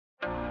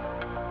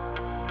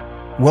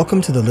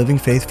Welcome to the Living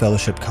Faith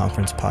Fellowship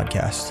Conference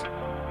podcast.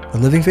 The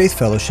Living Faith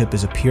Fellowship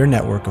is a peer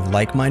network of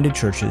like-minded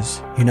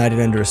churches united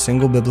under a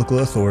single biblical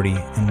authority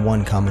and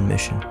one common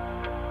mission.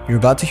 You're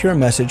about to hear a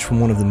message from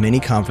one of the many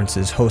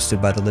conferences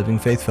hosted by the Living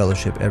Faith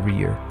Fellowship every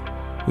year.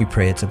 We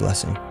pray it's a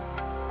blessing.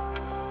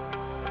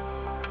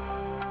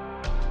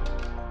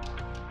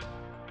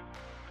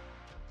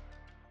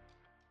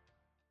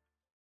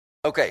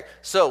 Okay,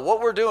 so what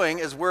we're doing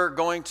is we're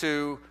going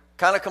to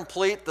kind of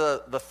complete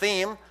the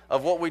theme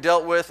of what we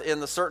dealt with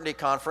in the Certainty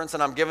Conference,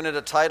 and I'm giving it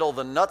a title,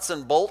 The Nuts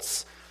and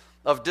Bolts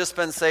of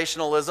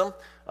Dispensationalism.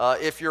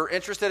 If you're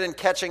interested in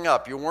catching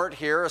up, you weren't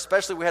here,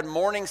 especially we had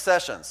morning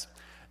sessions.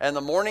 And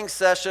the morning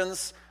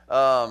sessions,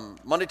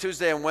 Monday,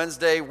 Tuesday, and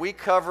Wednesday, we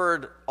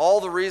covered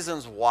all the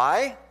reasons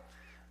why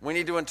we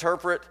need to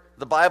interpret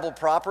the Bible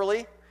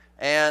properly,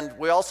 and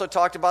we also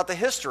talked about the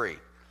history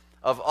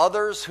of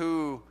others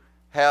who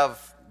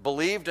have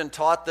believed and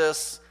taught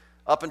this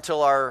up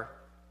until our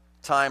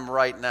time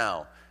right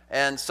now.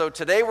 And so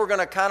today we're going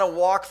to kind of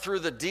walk through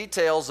the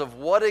details of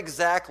what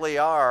exactly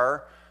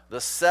are the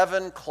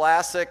 7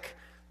 classic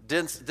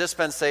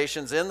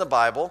dispensations in the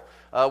Bible.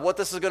 What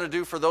this is going to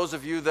do for those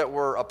of you that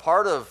were a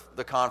part of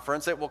the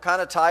conference, it will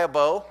kind of tie a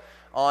bow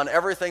on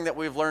everything that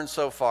we've learned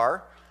so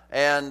far.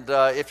 And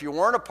if you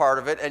weren't a part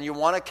of it and you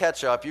want to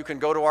catch up, you can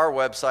go to our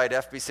website,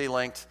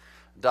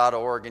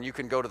 fbclinked.org, and you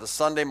can go to the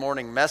Sunday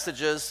morning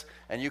messages,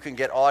 and you can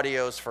get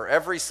audios for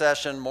every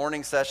session,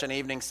 morning session,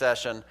 evening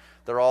session.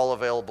 They're all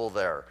available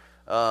there.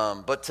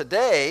 But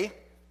today,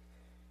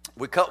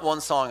 we cut one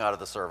song out of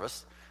the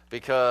service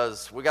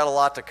because we got a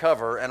lot to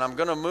cover, and I'm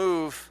going to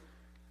move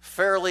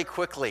fairly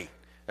quickly,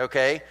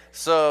 okay?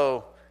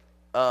 So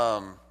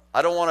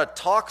I don't want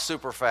to talk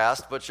super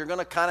fast, but you're going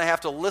to kind of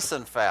have to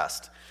listen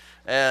fast.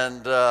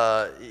 And,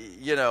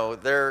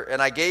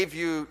 and I gave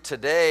you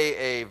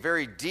today a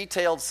very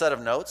detailed set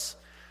of notes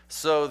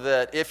so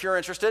that if you're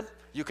interested,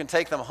 you can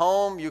take them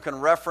home, you can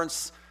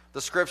reference the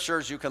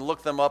scriptures, you can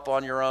look them up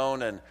on your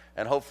own, and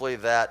hopefully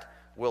that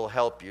will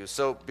help you.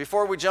 So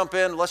before we jump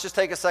in, let's just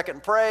take a second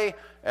and pray,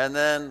 and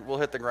then we'll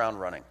hit the ground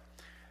running.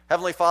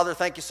 Heavenly Father,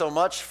 thank you so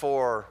much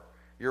for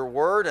your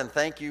word, and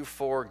thank you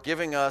for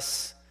giving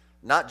us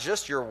not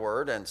just your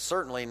word, and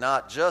certainly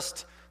not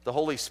just the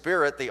Holy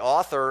Spirit, the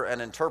author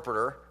and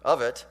interpreter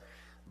of it,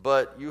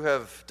 but you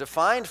have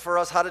defined for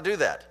us how to do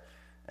that.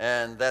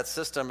 And that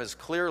system is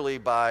clearly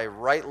by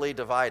rightly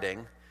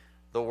dividing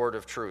the word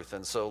of truth.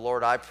 And so,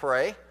 Lord, I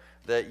pray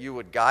that you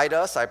would guide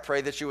us. I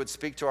pray that you would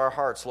speak to our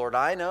hearts. Lord,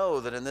 I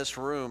know that in this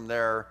room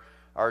there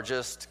are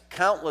just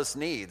countless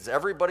needs.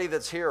 Everybody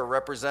that's here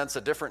represents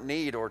a different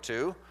need or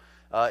two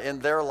in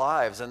their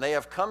lives, and they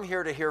have come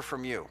here to hear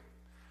from you.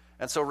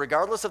 And so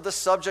regardless of the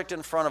subject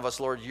in front of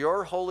us, Lord,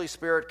 your Holy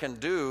Spirit can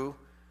do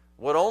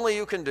what only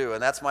you can do,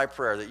 and that's my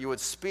prayer, that you would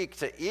speak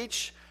to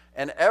each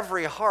and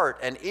every heart,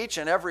 and each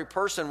and every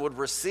person would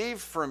receive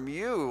from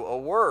you a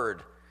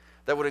word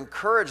that would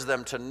encourage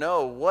them to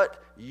know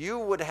what you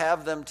would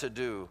have them to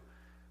do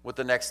with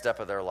the next step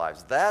of their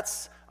lives.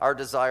 That's our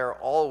desire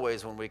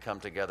always when we come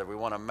together. We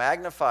want to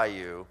magnify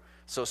you,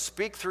 so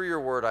speak through your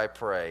word, I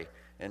pray,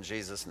 in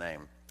Jesus'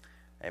 name.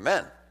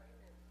 Amen.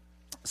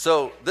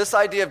 So this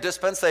idea of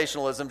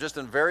dispensationalism, just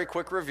in very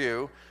quick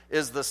review,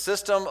 is the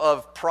system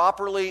of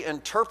properly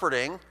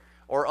interpreting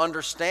or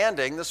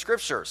understanding the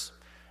scriptures.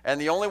 And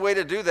the only way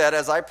to do that,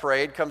 as I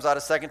prayed, comes out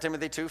of 2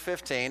 Timothy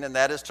 2:15, and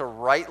that is to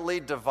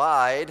rightly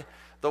divide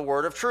the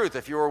word of truth.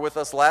 If you were with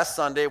us last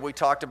Sunday, we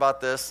talked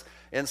about this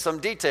in some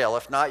detail.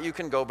 If not, you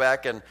can go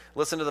back and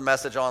listen to the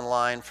message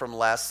online from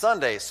last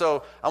Sunday.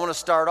 So I want to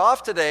start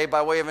off today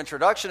by way of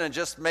introduction and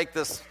just make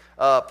this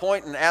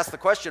point and ask the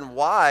question,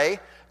 why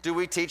do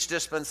we teach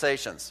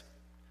dispensations?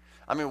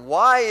 I mean,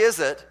 why is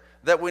it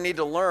that we need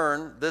to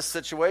learn this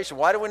situation?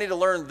 Why do we need to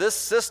learn this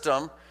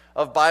system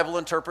of Bible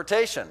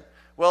interpretation?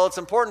 Well, it's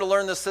important to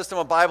learn this system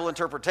of Bible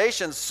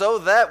interpretation so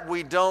that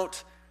we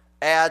don't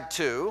add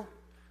to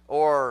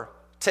or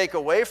take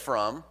away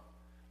from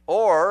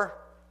or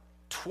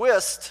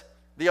twist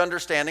the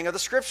understanding of the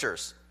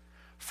scriptures.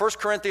 1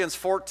 Corinthians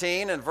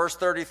 14 and verse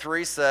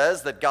 33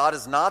 says that God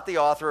is not the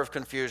author of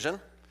confusion.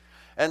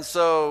 And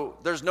so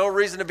there's no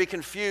reason to be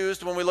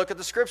confused when we look at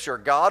the scripture.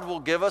 God will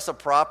give us a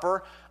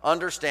proper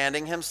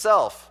understanding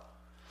himself.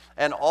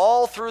 And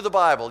all through the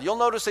Bible, you'll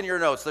notice in your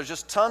notes, there's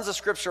just tons of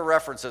scripture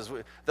references.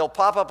 They'll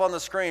pop up on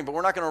the screen, but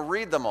we're not going to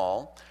read them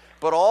all.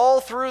 But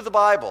all through the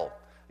Bible,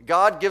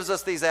 God gives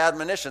us these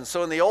admonitions.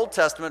 So in the Old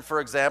Testament,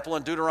 for example,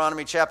 in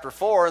Deuteronomy chapter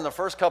 4, in the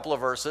first couple of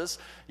verses,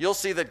 you'll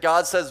see that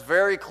God says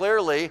very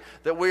clearly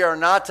that we are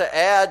not to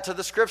add to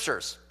the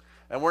scriptures.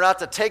 And we're not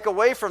to take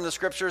away from the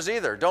scriptures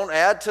either. Don't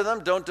add to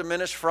them. Don't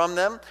diminish from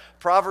them.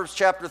 Proverbs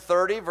chapter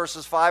 30,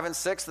 verses 5 and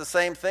 6, the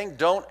same thing.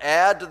 Don't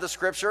add to the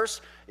scriptures.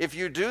 If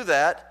you do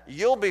that,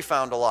 you'll be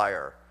found a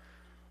liar.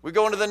 We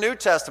go into the New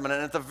Testament,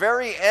 and at the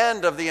very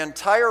end of the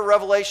entire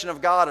revelation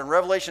of God, in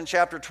Revelation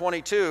chapter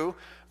 22,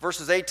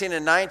 verses 18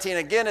 and 19,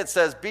 again it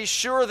says, be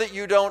sure that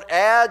you don't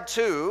add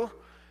to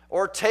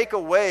or take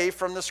away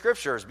from the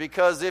scriptures,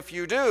 because if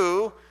you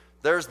do,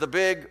 there's the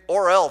big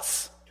or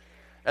else.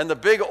 And the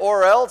big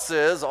or else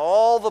is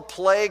all the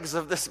plagues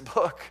of this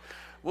book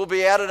will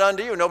be added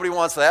unto you. Nobody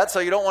wants that, so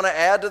you don't want to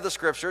add to the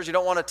Scriptures. You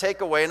don't want to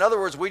take away. In other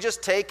words, we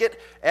just take it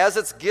as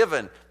it's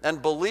given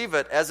and believe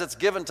it as it's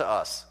given to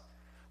us.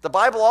 The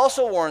Bible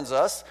also warns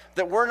us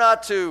that we're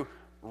not to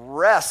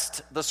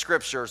wrest the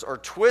Scriptures or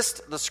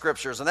twist the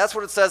Scriptures. And that's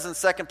what it says in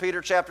 2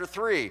 Peter chapter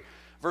 3,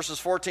 verses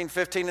 14,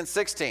 15, and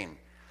 16,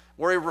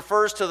 where he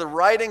refers to the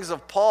writings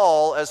of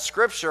Paul as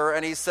Scripture,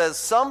 and he says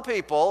some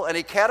people, and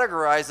he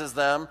categorizes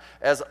them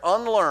as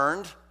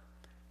unlearned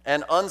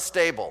and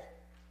unstable.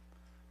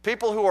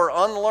 People who are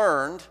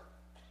unlearned,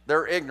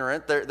 they're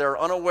ignorant, they're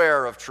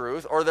unaware of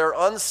truth, or they're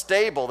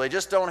unstable, they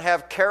just don't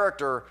have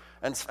character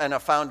and a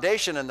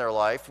foundation in their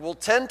life, will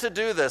tend to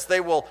do this.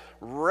 They will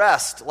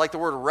wrest, like the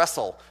word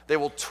wrestle. They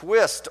will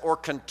twist or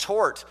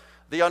contort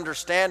the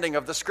understanding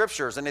of the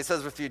Scriptures. And he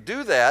says if you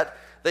do that,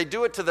 they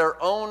do it to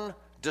their own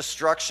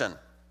destruction.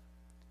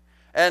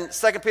 And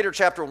 2 Peter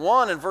chapter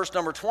 1 and verse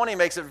number 20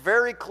 makes it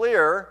very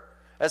clear,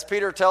 as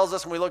Peter tells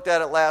us, and we looked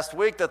at it last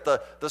week, that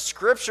the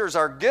Scriptures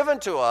are given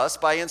to us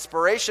by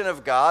inspiration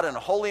of God, and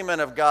holy men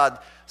of God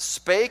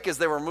spake as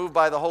they were moved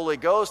by the Holy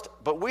Ghost,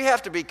 but we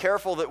have to be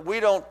careful that we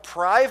don't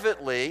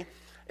privately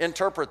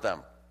interpret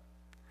them.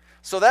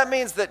 So that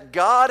means that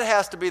God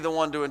has to be the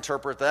one to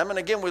interpret them, and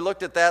again, we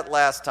looked at that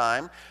last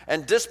time,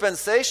 and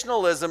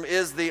dispensationalism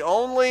is the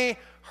only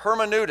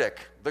hermeneutic,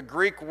 the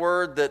Greek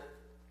word that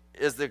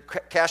is the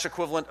cash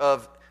equivalent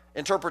of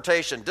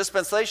interpretation.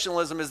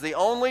 Dispensationalism is the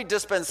only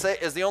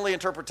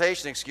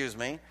interpretation,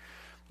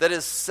 that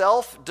is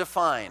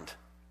self-defined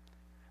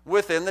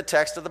within the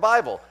text of the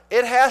Bible.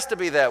 It has to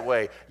be that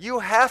way. You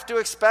have to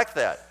expect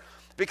that.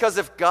 Because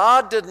if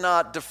God did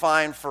not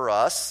define for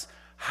us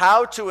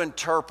how to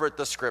interpret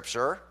the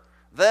Scripture,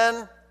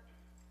 then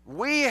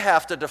we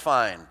have to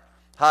define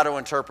how to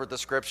interpret the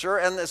Scripture.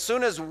 And as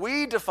soon as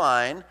we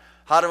define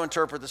how to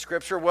interpret the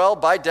Scripture, well,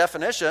 by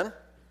definition,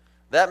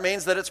 that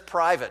means that it's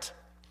private.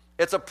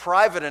 It's a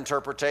private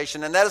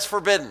interpretation, and that is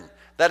forbidden.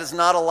 That is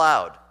not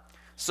allowed.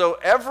 So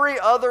every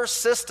other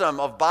system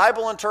of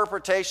Bible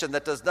interpretation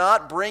that does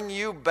not bring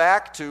you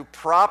back to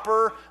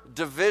proper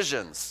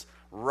divisions,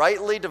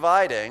 rightly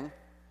dividing,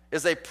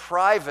 is a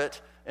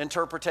private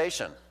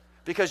interpretation.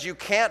 Because you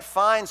can't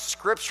find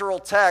scriptural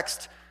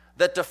text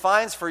that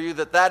defines for you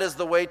that that is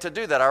the way to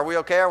do that. Are we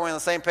okay? Are we on the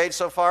same page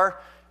so far?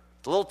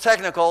 It's a little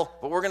technical,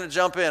 but we're going to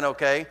jump in,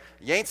 okay?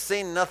 You ain't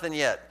seen nothing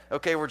yet.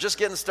 Okay, we're just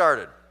getting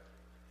started.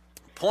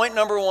 Point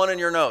number 1 in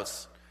your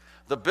notes,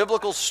 the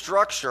biblical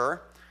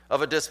structure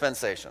of a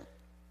dispensation.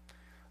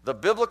 The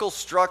biblical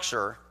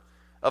structure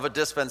of a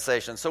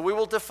dispensation. So we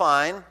will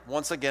define,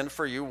 once again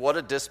for you, what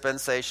a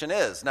dispensation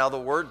is. Now the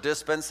word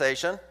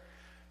dispensation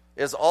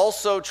is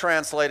also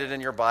translated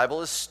in your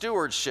Bible as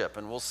stewardship,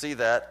 and we'll see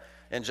that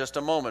in just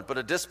a moment. But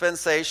a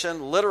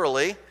dispensation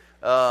literally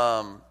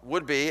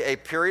would be a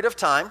period of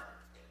time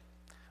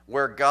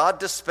where God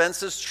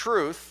dispenses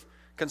truth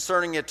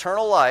concerning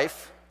eternal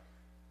life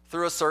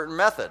through a certain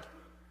method.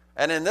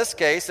 And in this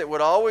case, it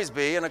would always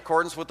be in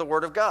accordance with the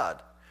Word of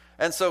God.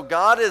 And so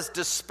God is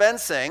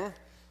dispensing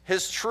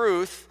His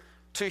truth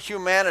to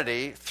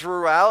humanity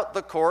throughout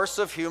the course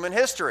of human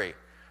history,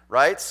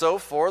 right? So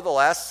for the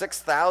last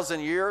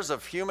 6,000 years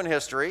of human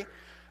history,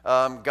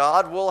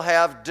 God will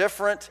have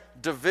different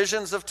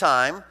divisions of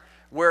time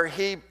where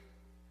He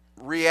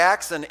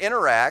reacts and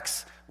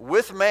interacts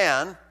with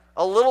man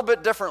a little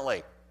bit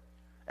differently.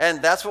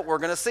 And that's what we're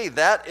going to see.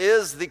 That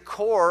is the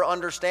core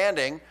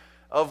understanding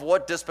of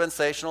what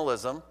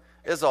dispensationalism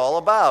is all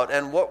about.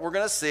 And what we're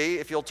going to see,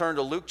 if you'll turn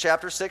to Luke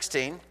chapter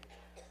 16,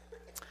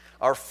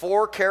 are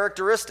 4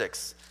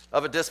 characteristics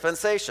of a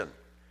dispensation.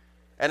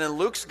 And in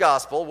Luke's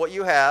gospel, what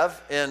you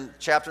have in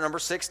chapter number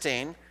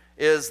 16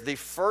 is the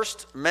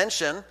first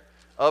mention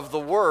of the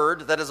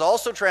word that is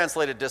also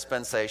translated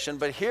dispensation,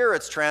 but here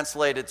it's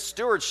translated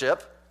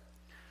stewardship.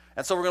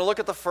 And so we're going to look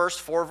at the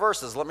first 4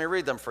 verses. Let me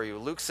read them for you.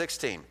 Luke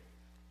 16.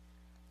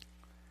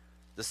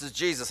 This is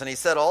Jesus, and he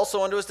said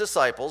also unto his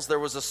disciples, there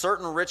was a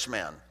certain rich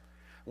man,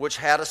 which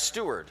had a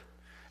steward,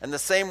 and the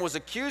same was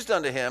accused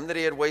unto him that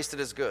he had wasted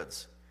his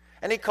goods.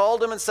 And he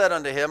called him and said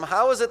unto him,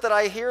 how is it that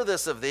I hear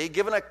this of thee?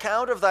 Give an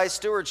account of thy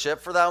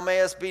stewardship, for thou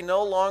mayest be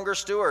no longer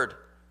steward.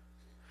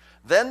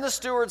 Then the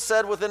steward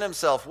said within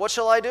himself, what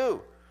shall I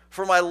do?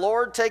 For my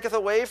Lord taketh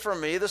away from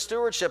me the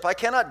stewardship. I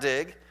cannot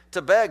dig,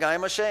 to beg I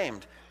am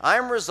ashamed. I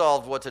am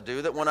resolved what to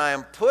do, that when I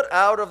am put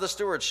out of the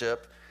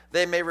stewardship,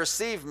 they may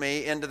receive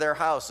me into their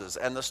houses.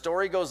 And the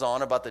story goes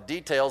on about the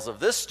details of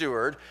this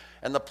steward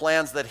and the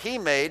plans that he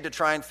made to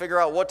try and figure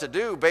out what to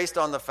do based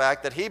on the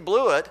fact that he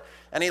blew it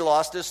and he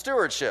lost his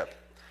stewardship.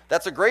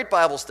 That's a great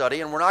Bible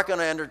study, and we're not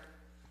going to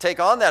take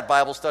on that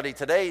Bible study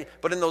today,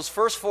 but in those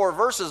first 4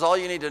 verses, all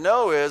you need to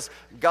know is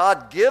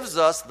God gives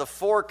us the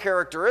 4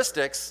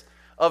 characteristics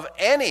of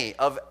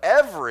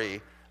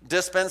every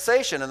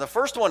dispensation. And the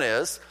first one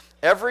is,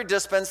 every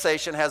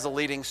dispensation has a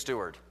leading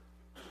steward.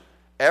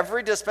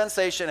 Every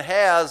dispensation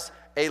has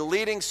a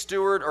leading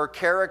steward or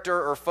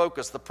character or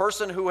focus, the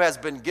person who has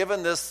been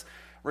given this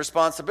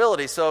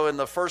responsibility. So in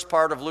the first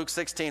part of Luke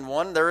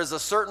 16:1, there is a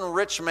certain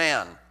rich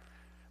man.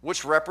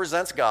 which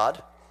represents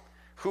God,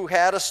 who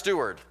had a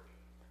steward.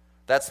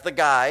 That's the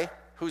guy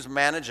who's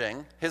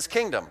managing his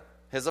kingdom,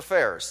 his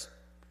affairs.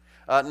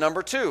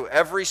 Number 2,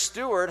 every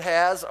steward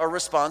has a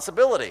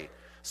responsibility.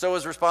 So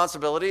his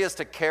responsibility is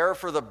to care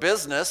for the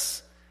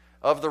business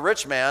of the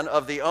rich man,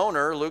 of the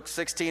owner, Luke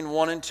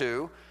 16:1 and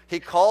 2. He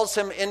calls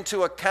him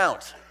into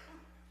account.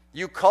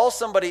 You call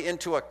somebody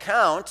into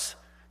account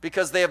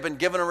because they have been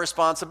given a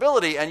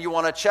responsibility, and you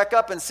want to check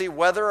up and see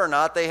whether or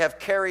not they have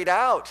carried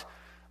out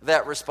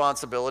that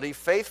responsibility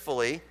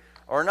faithfully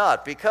or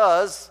not.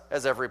 Because,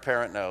 as every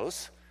parent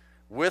knows,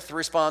 with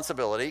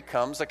responsibility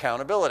comes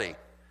accountability.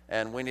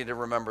 And we need to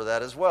remember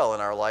that as well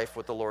in our life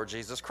with the Lord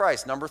Jesus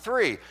Christ. Number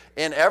 3,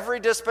 in every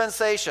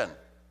dispensation,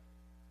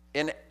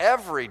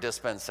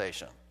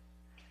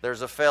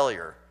 there's a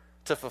failure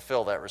to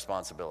fulfill that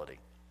responsibility.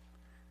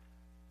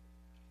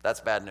 That's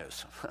bad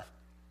news.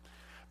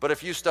 But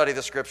if you study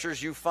the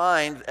Scriptures, you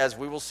find, as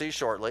we will see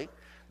shortly,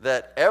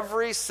 that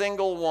every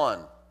single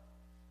one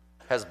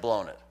has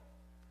blown it.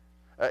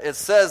 It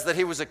says that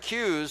he was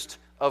accused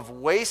of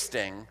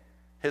wasting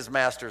his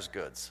master's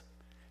goods.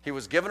 He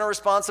was given a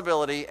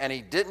responsibility, and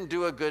he didn't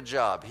do a good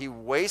job. He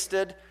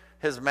wasted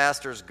his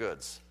master's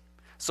goods.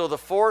 So the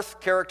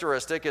 4th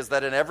characteristic is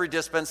that in every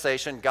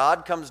dispensation,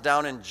 God comes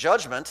down in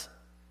judgment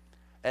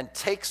and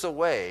takes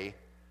away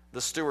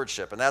the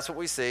stewardship. And that's what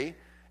we see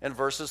in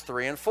verses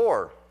 3 and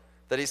 4.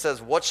 That he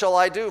says, "What shall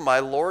I do?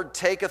 My Lord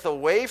taketh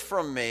away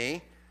from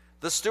me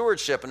the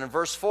stewardship." And in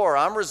verse 4,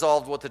 I'm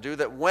resolved what to do,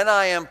 that when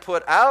I am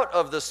put out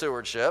of the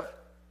stewardship.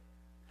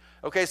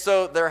 Okay,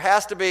 so there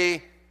has to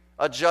be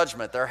a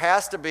judgment. There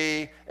has to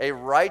be a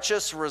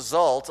righteous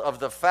result of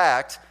the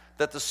fact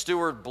that the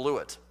steward blew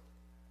it.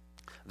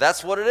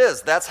 That's what it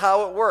is. That's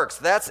how it works.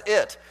 That's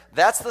it.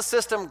 That's the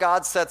system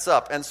God sets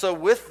up. And so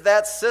with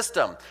that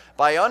system,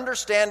 by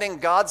understanding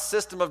God's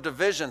system of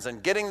divisions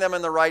and getting them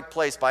in the right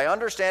place, by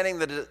understanding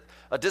that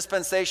a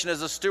dispensation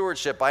is a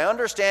stewardship, by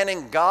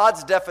understanding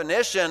God's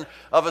definition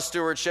of a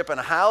stewardship and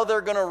how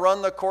they're going to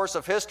run the course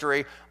of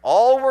history,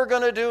 all we're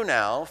going to do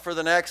now for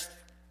the next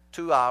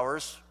 2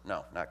 hours,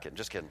 no, not kidding,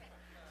 just kidding,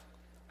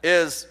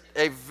 is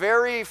a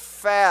very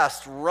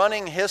fast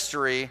running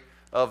history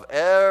of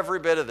every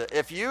bit of it.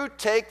 If you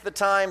take the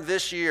time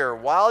this year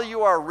while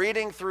you are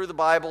reading through the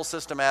Bible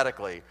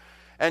systematically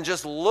and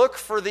just look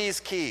for these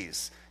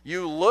keys,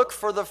 you look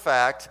for the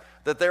fact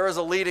that there is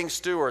a leading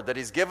steward, that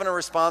he's given a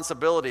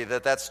responsibility,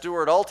 that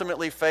steward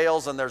ultimately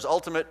fails and there's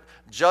ultimate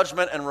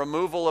judgment and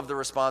removal of the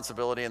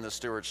responsibility in the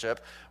stewardship.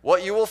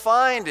 What you will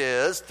find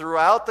is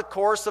throughout the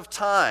course of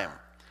time,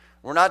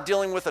 we're not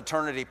dealing with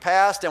eternity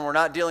past and we're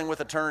not dealing with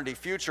eternity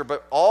future,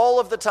 but all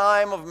of the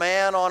time of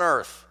man on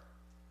earth,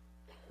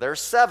 there's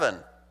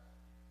 7.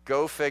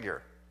 Go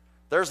figure.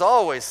 There's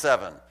always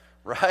 7,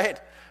 right?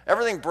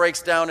 Everything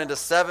breaks down into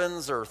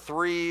 7s or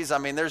 3s. I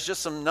mean, there's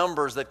just some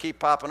numbers that keep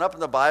popping up in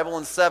the Bible,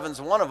 and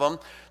 7's one of them.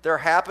 There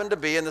happen to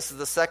be, and this is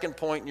the second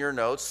point in your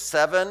notes,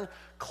 7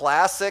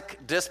 classic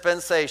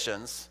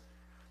dispensations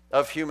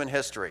of human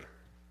history.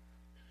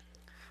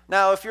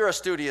 Now, if you're a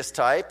studious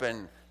type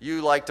and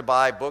you like to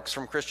buy books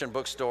from Christian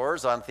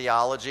bookstores on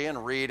theology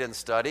and read and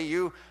study,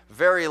 you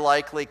very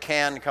likely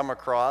can come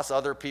across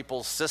other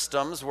people's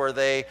systems where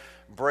they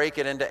break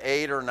it into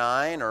 8 or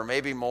 9 or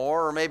maybe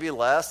more or maybe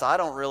less. I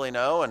don't really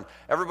know, and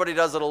everybody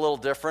does it a little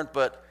different,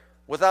 but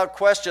without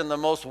question, the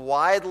most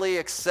widely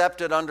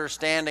accepted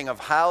understanding of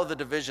how the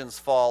divisions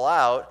fall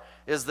out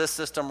is this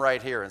system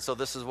right here. And so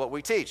this is what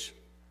we teach.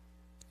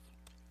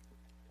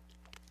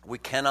 We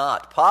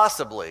cannot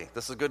possibly,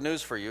 this is good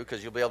news for you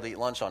because you'll be able to eat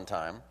lunch on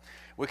time,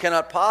 we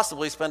cannot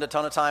possibly spend a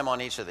ton of time on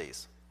each of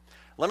these.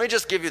 Let me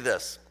just give you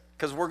this,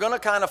 because we're going to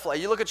kind of,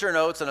 you look at your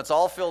notes and it's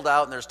all filled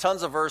out and there's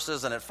tons of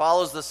verses and it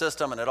follows the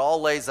system and it all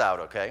lays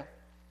out, okay?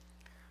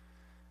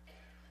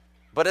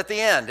 But at the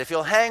end, if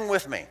you'll hang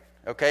with me,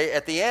 okay,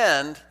 at the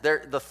end,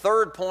 the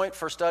third point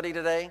for study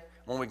today,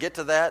 when we get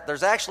to that,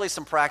 there's actually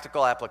some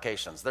practical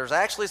applications. There's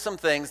actually some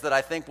things that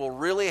I think will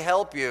really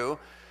help you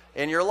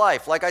in your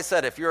life. Like I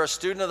said, if you're a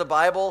student of the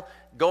Bible,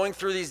 going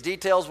through these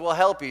details will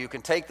help you. You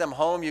can take them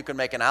home. You can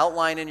make an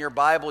outline in your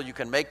Bible. You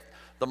can make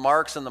the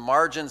marks and the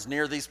margins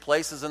near these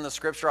places in the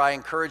Scripture. I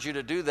encourage you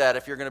to do that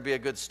if you're going to be a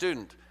good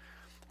student.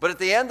 But at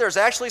the end, there's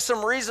actually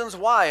some reasons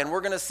why, and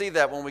we're going to see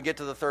that when we get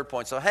to the third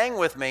point. So hang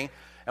with me,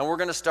 and we're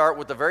going to start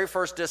with the very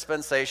first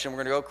dispensation.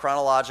 We're going to go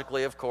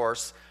chronologically, of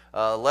course.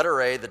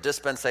 Letter A, the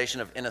dispensation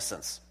of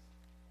innocence.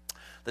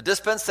 The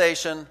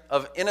dispensation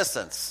of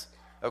innocence.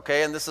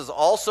 Okay, and this is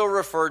also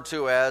referred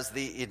to as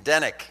the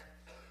Edenic.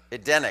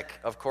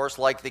 Edenic, of course,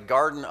 like the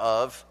Garden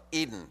of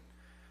Eden.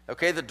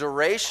 Okay, the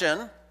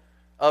duration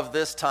of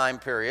this time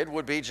period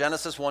would be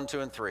Genesis 1, 2,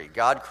 and 3.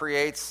 God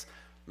creates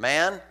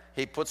man.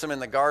 He puts him in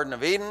the Garden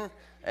of Eden,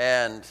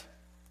 and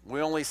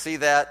we only see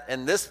that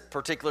in this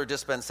particular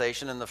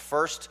dispensation in the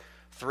first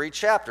 3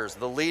 chapters.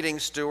 The leading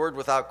steward,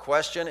 without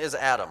question, is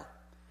Adam.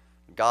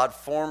 God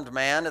formed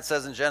man, it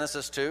says in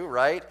Genesis 2,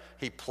 right?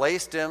 He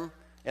placed him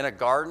in a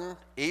garden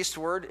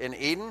eastward in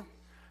Eden.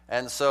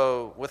 And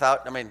so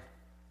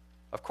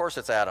of course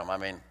it's Adam.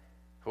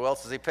 Who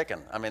else is he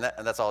picking? I mean,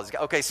 that's all he's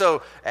got. Okay,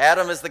 so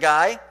Adam is the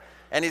guy,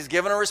 and he's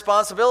given a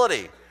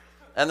responsibility.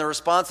 And the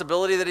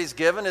responsibility that he's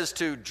given is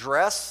to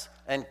dress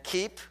and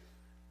keep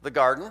the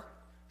garden.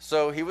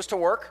 So he was to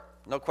work,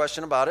 no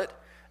question about it.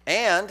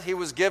 And he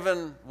was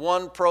given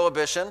one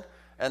prohibition,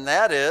 and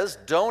that is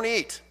don't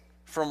eat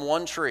from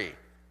one tree,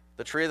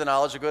 the tree of the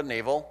knowledge of good and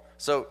evil.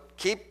 So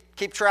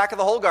keep track of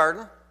the whole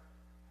garden,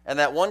 and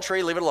that one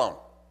tree, leave it alone.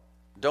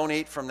 Don't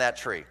eat from that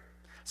tree.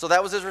 So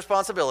that was his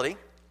responsibility.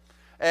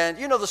 And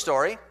you know the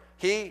story.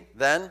 He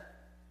then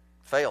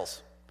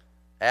fails.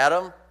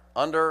 Adam,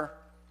 under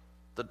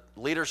the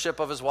leadership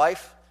of his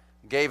wife,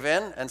 gave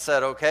in and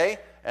said, okay,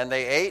 and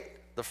they ate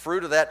the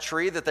fruit of that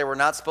tree that they were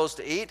not supposed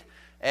to eat,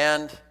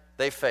 and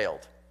they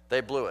failed.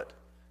 They blew it.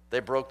 They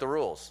broke the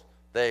rules.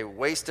 They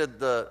wasted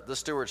the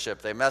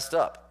stewardship. They messed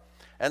up.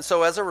 And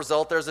so as a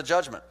result, there's a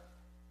judgment.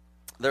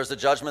 There's a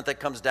judgment that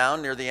comes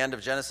down near the end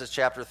of Genesis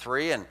chapter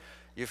 3, and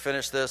you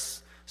finish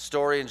this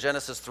story in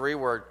Genesis 3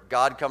 where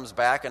God comes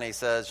back and he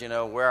says,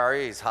 where are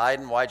you? He's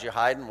hiding. Why'd you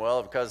hide?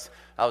 Well, because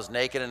I was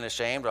naked and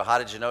ashamed. Well, how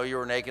did you know you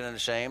were naked and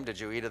ashamed? Did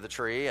you eat of the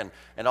tree? And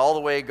all the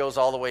way it goes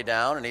all the way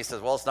down, and he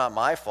says, well, it's not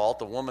my fault.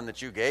 The woman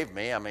that you gave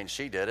me,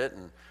 she did it.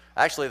 And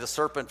actually the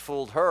serpent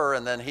fooled her,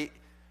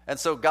 and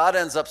so God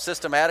ends up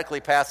systematically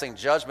passing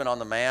judgment on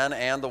the man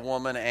and the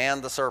woman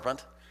and the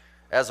serpent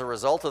as a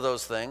result of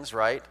those things,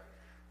 right?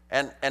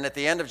 And at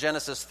the end of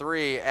Genesis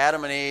 3,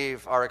 Adam and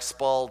Eve are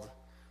expelled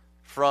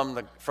from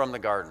the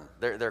garden.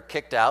 They're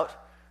kicked out,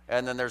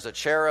 and then there's a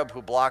cherub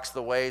who blocks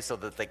the way so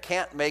that they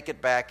can't make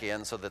it back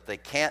in, so that they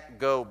can't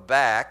go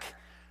back.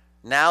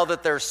 Now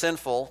that they're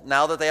sinful,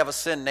 now that they have a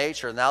sin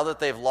nature, now that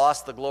they've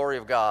lost the glory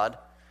of God,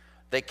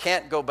 they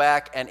can't go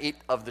back and eat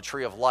of the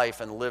tree of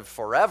life and live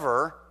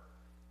forever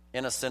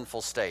in a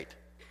sinful state.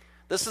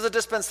 This is a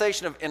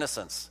dispensation of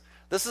innocence.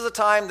 This is a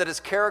time that is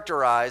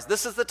characterized.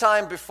 This is the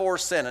time before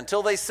sin.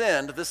 Until they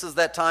sinned, this is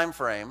that time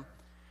frame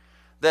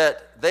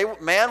that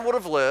man would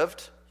have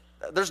lived.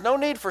 There's no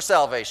need for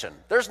salvation.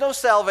 There's no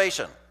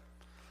salvation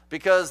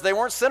because they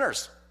weren't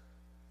sinners.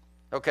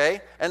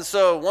 Okay? And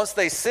so once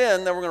they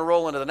sin, then we're going to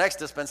roll into the next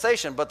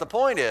dispensation. But the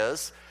point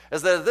is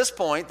that at this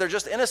point, they're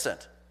just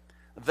innocent.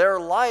 They're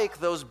like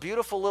those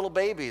beautiful little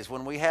babies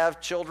when we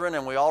have children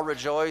and we all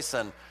rejoice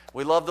and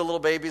we love the little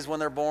babies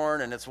when they're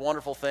born, and it's a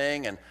wonderful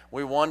thing, and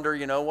we wonder,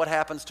 what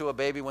happens to a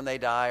baby when they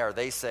die? Are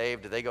they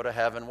saved? Do they go to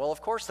heaven? Well,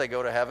 of course they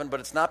go to heaven, but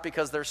it's not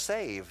because they're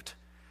saved.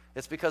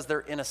 It's because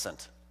they're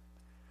innocent.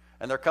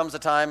 And there comes a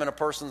time in a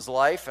person's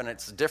life, and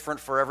it's different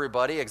for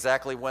everybody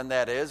exactly when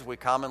that is. We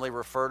commonly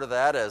refer to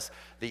that as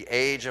the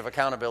age of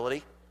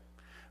accountability.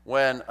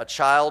 When a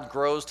child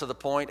grows to the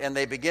point and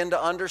they begin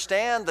to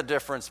understand the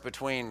difference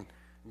between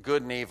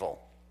good and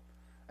evil.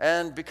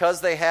 And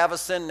because they have a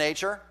sin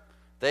nature,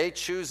 they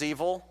choose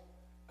evil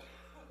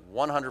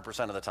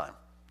 100% of the time.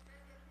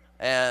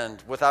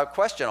 And without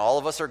question, all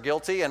of us are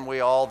guilty, and we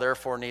all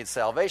therefore need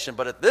salvation.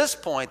 But at this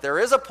point, there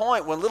is a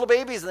point when little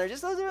babies, and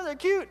they're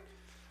cute.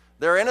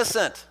 They're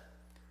innocent.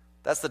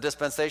 That's the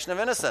dispensation of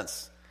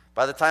innocence.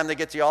 By the time they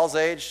get to y'all's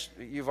age,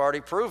 you've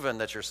already proven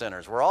that you're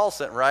sinners. We're all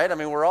sin, right?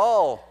 We're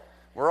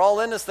all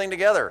in this thing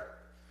together.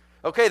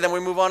 Okay, then we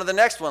move on to the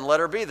next one,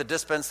 letter B, the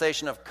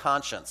dispensation of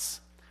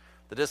conscience.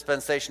 The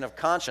dispensation of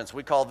conscience.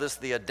 We call this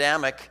the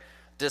Adamic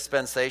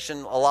dispensation.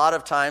 A lot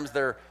of times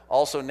they're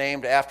also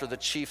named after the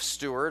chief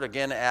steward,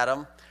 again,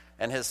 Adam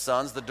and his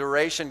sons. The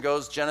duration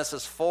goes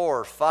Genesis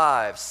 4,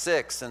 5,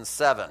 6, and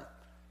 7.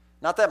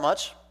 Not that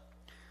much.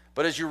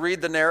 But as you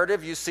read the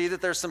narrative, you see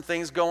that there's some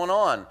things going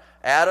on.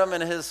 Adam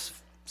and his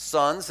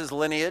sons, his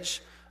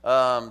lineage,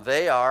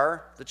 they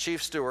are the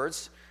chief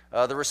stewards.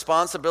 The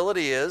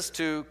responsibility is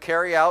to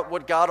carry out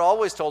what God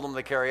always told them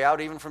to carry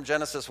out, even from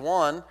Genesis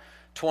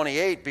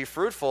 1:28, be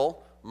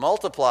fruitful,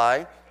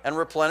 multiply, and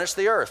replenish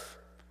the earth.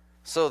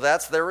 So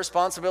that's their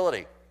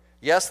responsibility.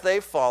 Yes,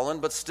 they've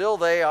fallen, but still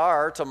they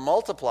are to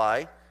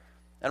multiply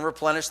and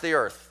replenish the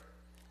earth.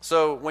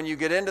 So when you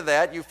get into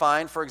that, you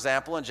find, for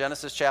example, in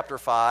Genesis chapter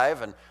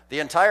 5, and the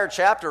entire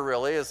chapter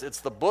really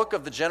it's the book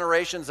of the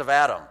generations of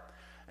Adam.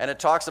 And it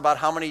talks about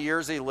how many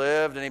years he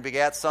lived, and he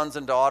begat sons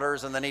and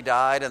daughters, and then he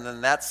died. And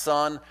then that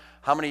son,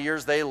 how many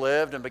years they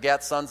lived and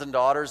begat sons and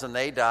daughters, and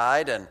they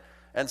died.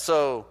 And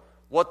so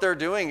what they're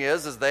doing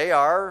is they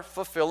are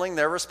fulfilling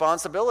their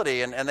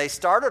responsibility. And they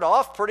started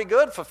off pretty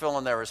good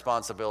fulfilling their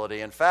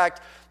responsibility. In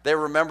fact, they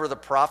remember the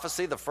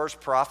prophecy, the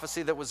first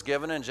prophecy that was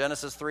given in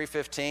Genesis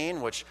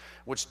 3:15,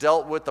 which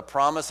dealt with the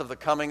promise of the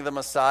coming of the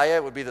Messiah.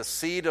 It would be the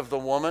seed of the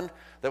woman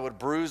that would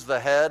bruise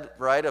the head,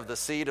 right, of the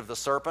seed of the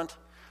serpent.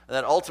 And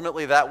that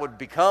ultimately that would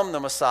become the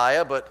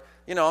Messiah. But,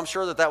 I'm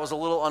sure that was a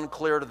little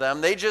unclear to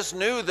them. They just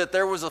knew that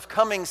there was a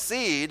coming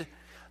seed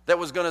that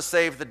was going to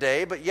save the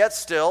day, but yet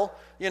still,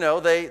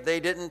 they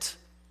didn't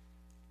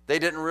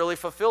really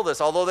fulfill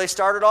this, although they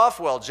started off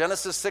well.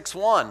 Genesis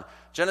 6:1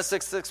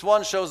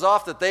 shows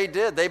off that they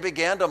did. They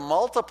began to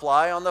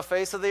multiply on the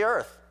face of the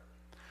earth.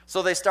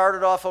 So they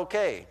started off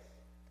okay.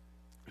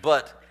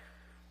 But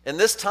in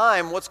this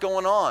time, what's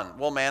going on?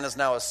 Well, man is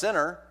now a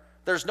sinner.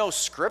 There's no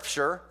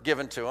scripture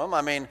given to him.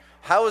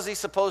 How is he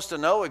supposed to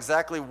know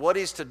exactly what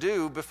he's to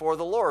do before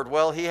the Lord?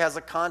 Well, he has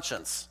a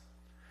conscience.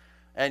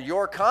 And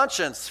your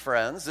conscience,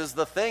 friends, is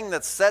the thing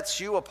that sets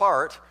you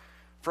apart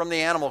from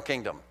the animal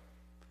kingdom.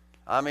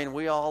 I mean,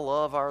 we all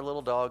love our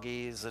little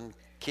doggies and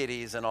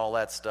kitties and all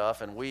that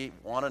stuff, and we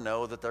want to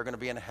know that they're going to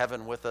be in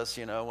heaven with us,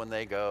 when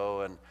they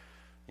go. And,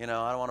 I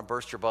don't want to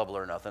burst your bubble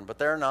or nothing, but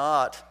they're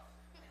not.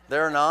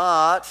 They're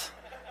not.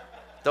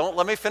 Don't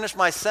let me finish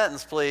my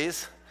sentence,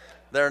 please.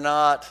 They're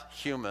not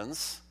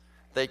humans.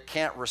 They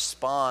can't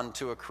respond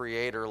to a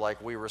creator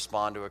like we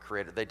respond to a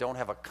creator. They don't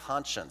have a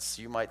conscience.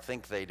 You might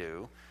think they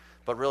do,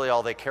 but really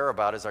all they care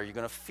about is, are you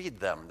going to feed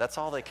them? That's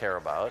all they care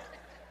about.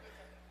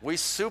 We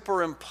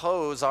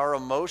superimpose our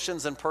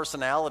emotions and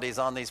personalities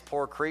on these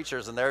poor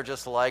creatures, and they're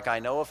just like, I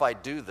know if I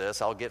do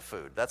this, I'll get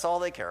food. That's all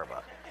they care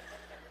about.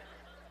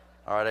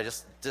 All right, I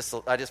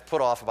just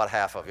put off about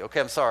half of you. Okay,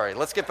 I'm sorry.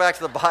 Let's get back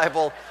to the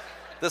Bible.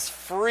 This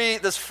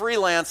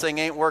freelancing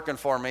ain't working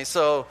for me,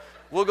 so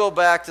we'll go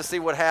back to see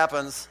what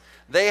happens.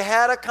 They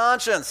had a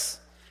conscience.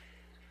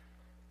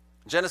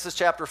 Genesis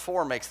chapter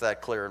 4 makes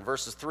that clear in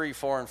verses 3,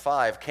 4, and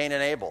 5. Cain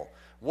and Abel.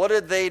 What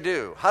did they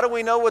do? How do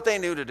we know what they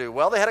knew to do?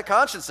 Well, they had a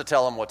conscience to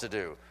tell them what to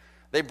do.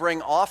 They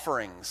bring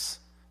offerings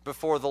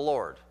before the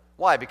Lord.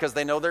 Why? Because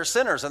they know they're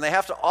sinners, and they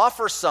have to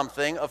offer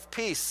something of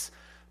peace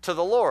to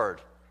the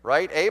Lord,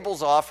 right?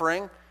 Abel's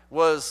offering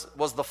was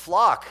the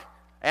flock.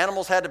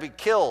 Animals had to be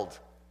killed,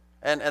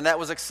 and that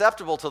was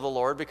acceptable to the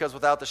Lord because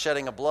without the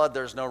shedding of blood,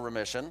 there's no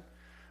remission.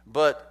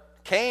 But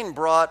Cain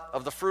brought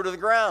of the fruit of the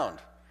ground,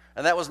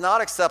 and that was not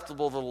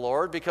acceptable to the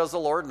Lord because the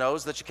Lord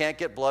knows that you can't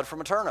get blood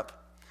from a turnip.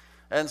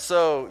 And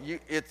so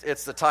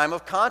it's the time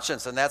of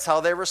conscience, and that's how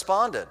they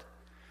responded.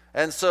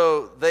 And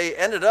so they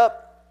ended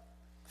up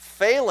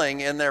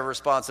failing in their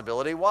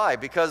responsibility. Why?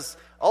 Because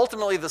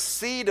ultimately the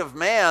seed of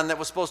man that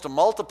was supposed to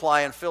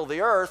multiply and fill the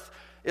earth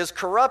is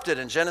corrupted.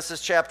 In Genesis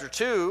chapter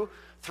 2,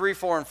 3,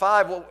 4, and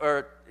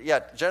 5,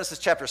 Genesis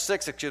chapter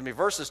 6,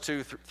 verses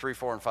 2, 3,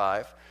 4, and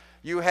 5,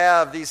 you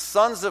have these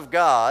sons of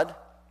God.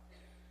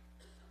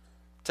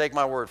 Take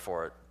my word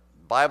for it.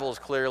 The Bible is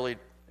clearly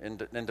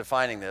in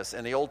defining this.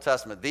 In the Old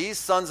Testament, these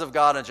sons of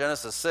God in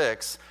Genesis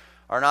 6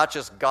 are not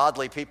just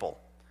godly people.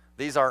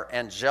 These are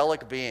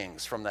angelic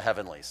beings from the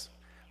heavenlies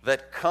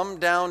that come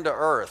down to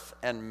earth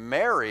and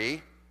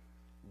marry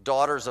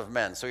daughters of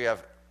men. So you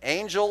have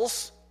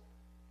angels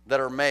that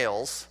are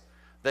males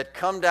that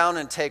come down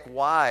and take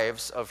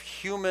wives of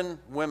human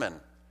women.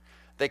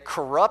 They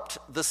corrupt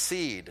the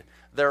seed.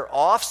 Their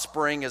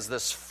offspring is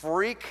this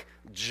freak,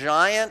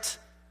 giant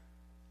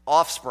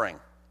offspring.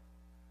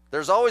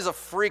 There's always a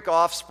freak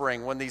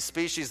offspring when these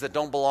species that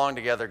don't belong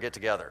together get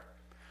together.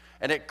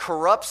 And it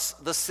corrupts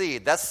the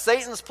seed. That's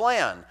Satan's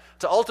plan,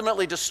 to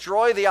ultimately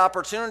destroy the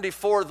opportunity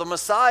for the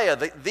Messiah,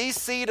 the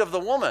seed of the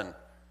woman,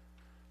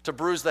 to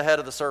bruise the head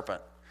of the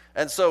serpent.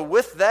 And so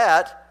with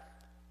that,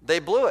 they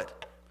blew it.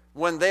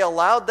 When they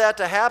allowed that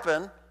to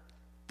happen,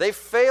 they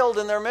failed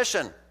in their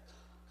mission.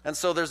 And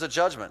so there's a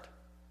judgment.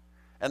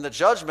 And the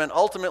judgment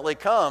ultimately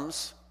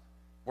comes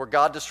where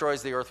God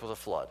destroys the earth with a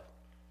flood.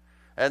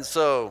 And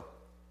so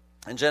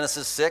in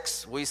Genesis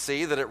 6, we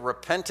see that it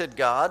repented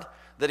God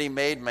that he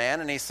made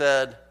man, and he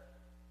said,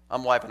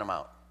 I'm wiping them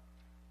out.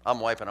 I'm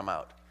wiping them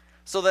out.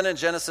 So then in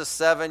Genesis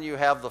 7, you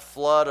have the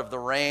flood of the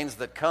rains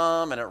that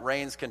come, and it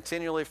rains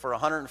continually for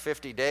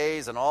 150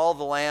 days, and all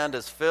the land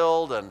is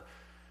filled, and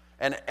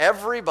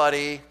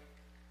everybody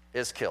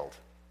is killed.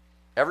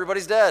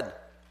 Everybody's dead,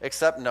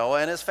 except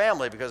Noah and his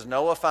family, because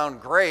Noah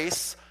found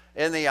grace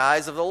in the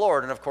eyes of the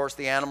Lord. And of course,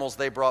 the animals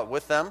they brought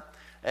with them.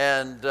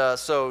 And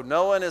so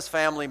Noah and his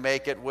family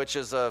make it, which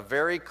is a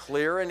very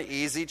clear and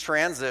easy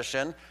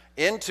transition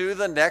into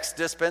the next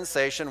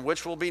dispensation,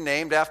 which will be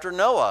named after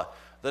Noah,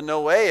 the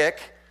Noahic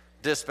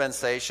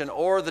dispensation,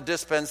 or the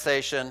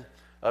dispensation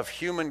of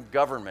human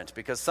government,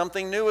 because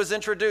something new is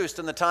introduced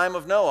in the time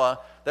of Noah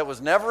that was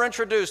never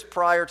introduced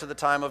prior to the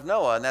time of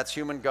Noah, and that's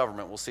human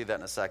government. We'll see that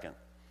in a second.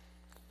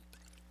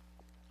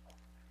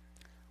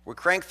 We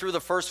crank through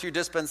the first few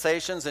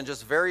dispensations in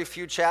just very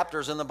few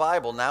chapters in the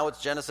Bible. Now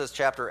it's Genesis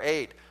chapter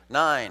 8,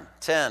 9,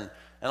 10,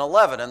 and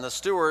 11. And the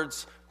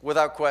stewards,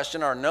 without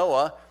question, are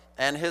Noah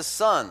and his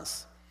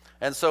sons.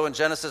 And so in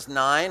Genesis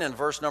 9 and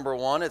verse number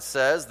 1, it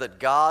says that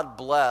God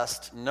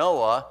blessed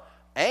Noah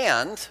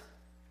and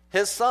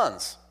his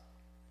sons.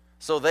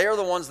 So they are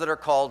the ones that are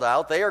called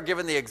out. They are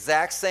given the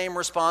exact same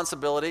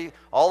responsibility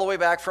all the way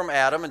back from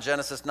Adam in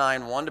Genesis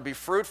 9:1 to be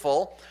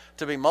fruitful,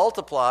 to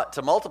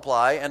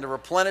multiply, and to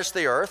replenish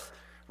the earth,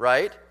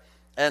 right?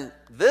 And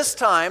this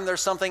time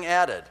there's something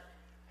added.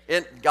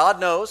 God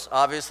knows,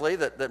 obviously,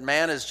 that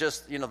man is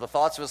just, the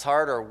thoughts of his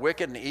heart are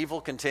wicked and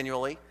evil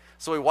continually.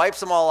 So he wipes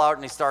them all out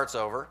and he starts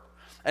over.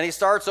 And he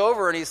starts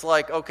over and he's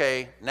like,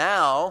 okay,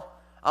 now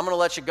I'm going to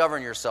let you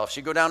govern yourself. So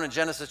you go down in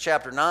Genesis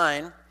chapter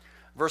 9,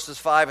 verses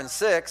 5 and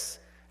 6,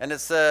 and it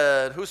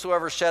said,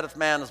 whosoever sheddeth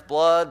man's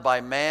blood,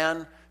 by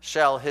man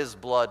shall his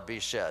blood be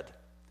shed.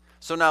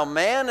 So now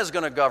man is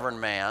going to govern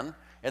man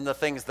in the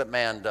things that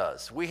man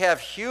does. We have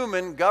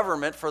human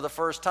government for the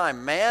first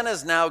time. Man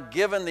is now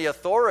given the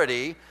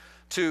authority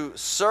to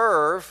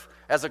serve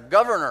as a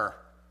governor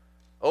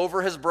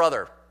over his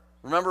brother.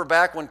 Remember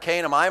back when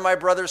Cain, am I my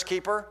brother's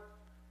keeper?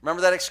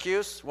 Remember that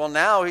excuse? Well,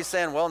 now he's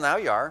saying, well, now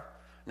you are.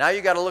 Now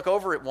you got to look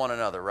over at one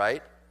another,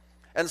 right?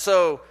 And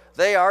so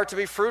they are to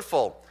be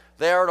fruitful.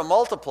 They are to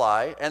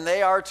multiply, and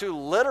they are to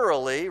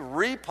literally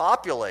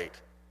repopulate,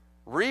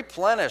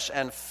 replenish,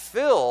 and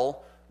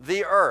fill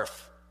the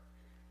earth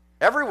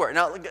everywhere.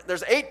 Now,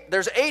 there's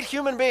eight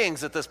human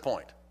beings at this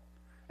point,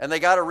 and they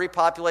got to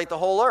repopulate the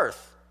whole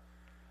earth.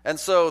 And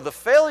so the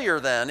failure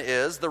then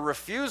is the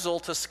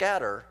refusal to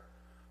scatter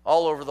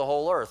all over the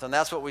whole earth. And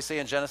that's what we see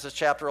in Genesis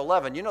chapter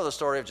 11. You know the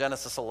story of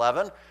Genesis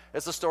 11.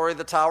 It's the story of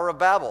the Tower of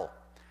Babel.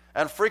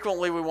 And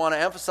frequently we want to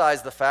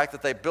emphasize the fact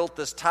that they built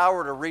this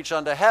tower to reach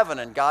unto heaven,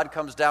 and God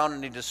comes down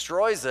and he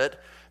destroys it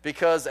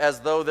because as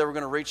though they were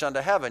going to reach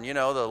unto heaven. You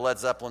know, the Led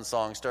Zeppelin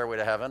song, Stairway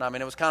to Heaven. I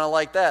mean, it was kind of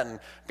like that, and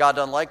God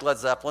doesn't like Led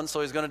Zeppelin,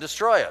 so he's going to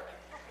destroy it.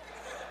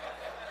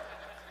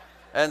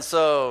 And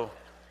so,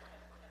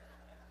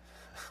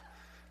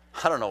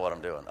 I don't know what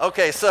I'm doing.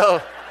 Okay,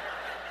 so...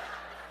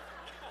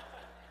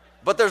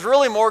 But there's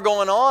really more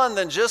going on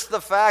than just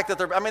the fact that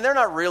they're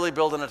not really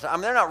building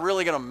they're not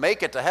really going to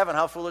make it to heaven.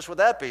 How foolish would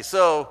that be?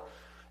 So,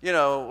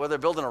 whether they're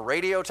building a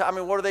radio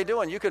tower, what are they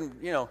doing? You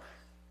can,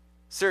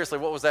 seriously,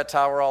 what was that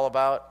tower all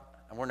about?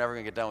 And we're never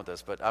going to get done with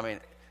this, but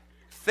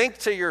think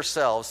to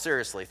yourselves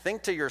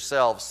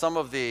some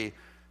of the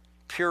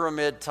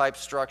pyramid-type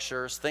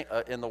structures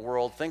in the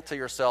world. Think to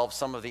yourselves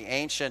some of the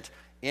ancient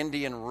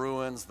Indian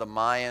ruins, the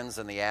Mayans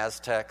and the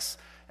Aztecs,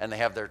 and they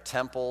have their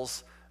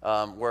temples.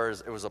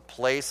 Whereas it was a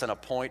place and a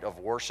point of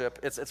worship.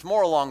 It's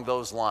more along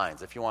those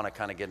lines if you want to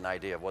kind of get an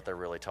idea of what they're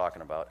really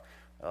talking about,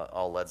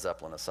 all Led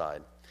Zeppelin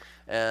aside.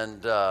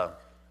 And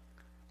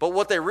but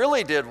what they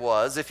really did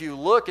was, if you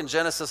look in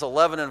Genesis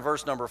 11 and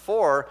verse number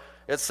 4,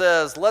 it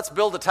says, let's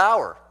build a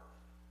tower.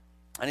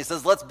 And he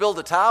says, let's build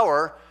a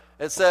tower.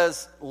 It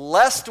says,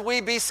 lest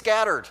we be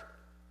scattered.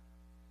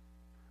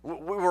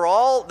 They're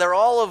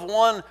all of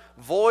one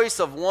voice,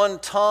 of one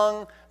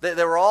tongue. They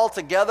were all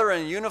together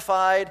and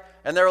unified,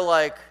 and they're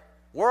like,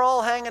 we're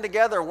all hanging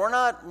together. We're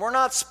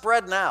not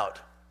spreading out.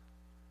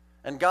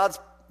 And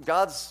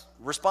God's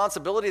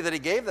responsibility that he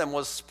gave them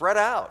was spread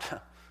out,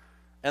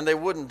 and they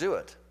wouldn't do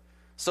it.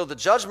 So the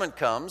judgment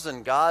comes,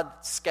 and God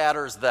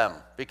scatters them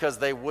because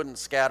they wouldn't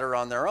scatter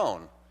on their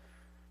own.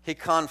 He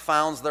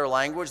confounds their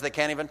language. They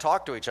can't even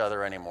talk to each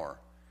other anymore,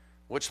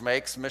 which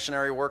makes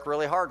missionary work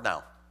really hard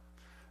now.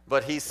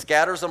 But he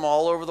scatters them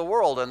all over the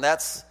world, and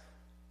that's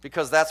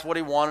because that's what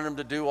he wanted them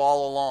to do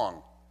all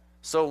along.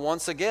 So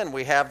once again,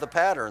 we have the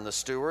pattern, the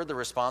steward, the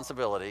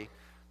responsibility,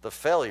 the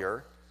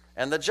failure,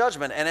 and the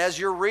judgment. And as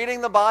you're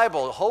reading the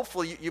Bible,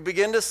 hopefully you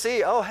begin to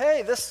see, oh,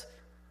 hey, this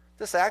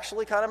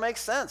actually kind of makes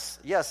sense.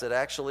 Yes, it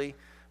actually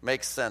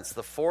makes sense.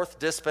 The fourth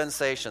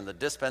dispensation, the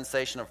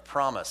dispensation of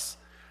promise,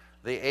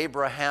 the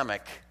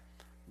Abrahamic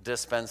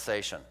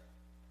dispensation.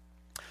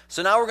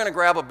 So now we're going to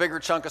grab a bigger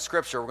chunk of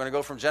Scripture. We're going to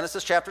go from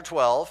Genesis chapter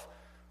 12,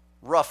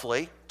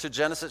 roughly, to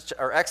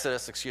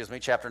Exodus,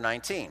 chapter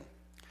 19.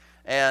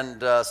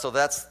 And so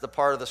that's the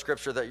part of the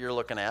Scripture that you're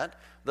looking at.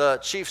 The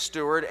chief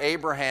steward,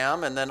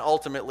 Abraham, and then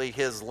ultimately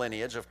his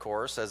lineage, of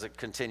course, as it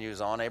continues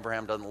on.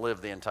 Abraham doesn't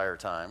live the entire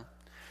time.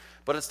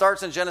 But it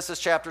starts in Genesis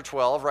chapter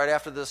 12, right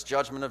after this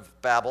judgment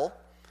of Babel.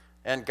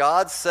 And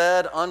God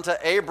said unto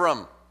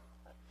Abram,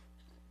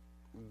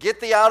 get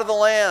thee out of the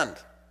land.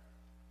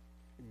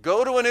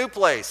 Go to a new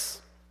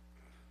place,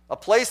 a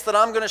place that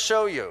I'm going to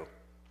show you.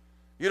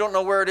 You don't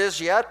know where it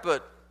is yet,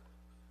 but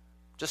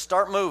just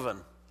start moving.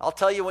 I'll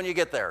tell you when you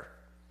get there.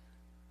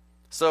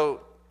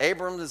 So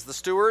Abram is the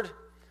steward.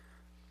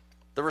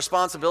 The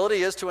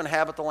responsibility is to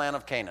inhabit the land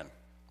of Canaan.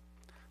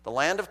 The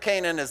land of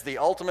Canaan is the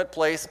ultimate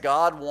place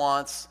God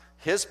wants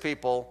his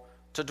people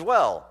to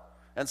dwell.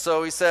 And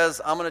so he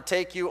says, I'm going to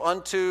take you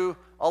unto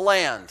a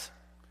land.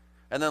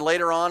 And then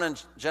later on in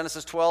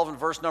Genesis 12 and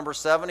verse number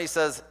 7, he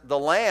says, the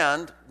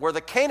land where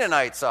the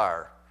Canaanites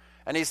are.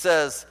 And he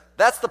says,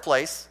 that's the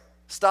place.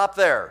 Stop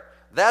there.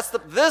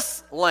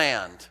 This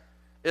land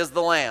is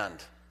the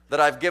land that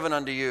I've given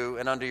unto you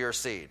and unto your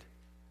seed.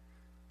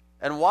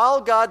 And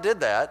while God did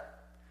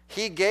that,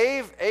 he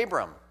gave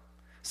Abram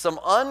some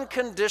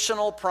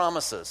unconditional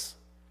promises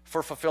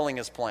for fulfilling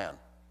his plan.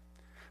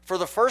 For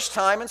the first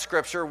time in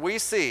Scripture, we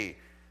see,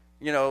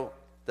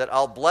 that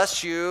I'll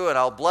bless you, and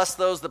I'll bless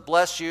those that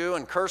bless you,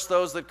 and curse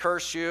those that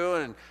curse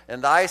you,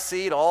 and thy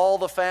seed, all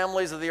the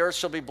families of the earth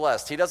shall be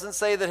blessed. He doesn't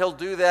say that he'll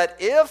do that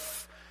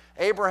if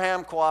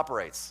Abraham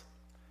cooperates.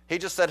 He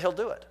just said he'll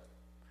do it.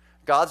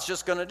 God's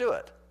just going to do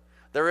it.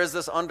 There is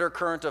this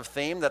undercurrent of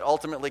theme that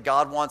ultimately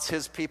God wants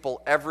his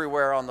people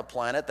everywhere on the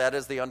planet. That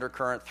is the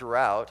undercurrent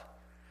throughout.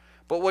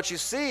 But what you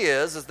see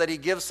is that he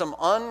gives some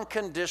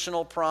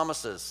unconditional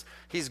promises.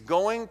 He's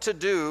going to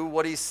do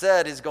what he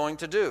said he's going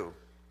to do.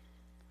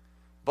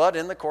 But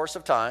in the course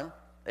of time,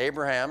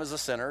 Abraham is a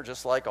sinner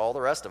just like all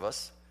the rest of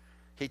us.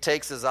 He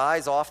takes his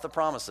eyes off the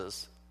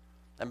promises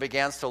and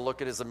begins to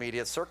look at his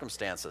immediate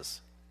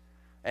circumstances.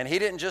 And he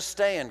didn't just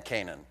stay in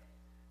Canaan.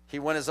 He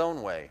went his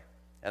own way,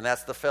 and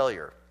that's the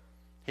failure.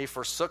 He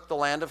forsook the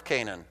land of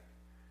Canaan,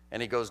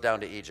 and he goes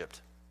down to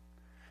Egypt.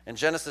 In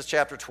Genesis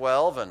chapter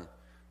 12 and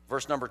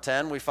verse number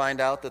 10, we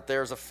find out that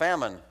there's a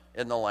famine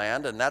in the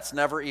land, and that's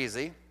never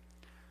easy.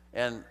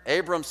 And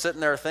Abram's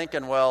sitting there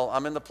thinking, well,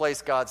 I'm in the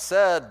place God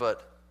said,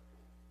 but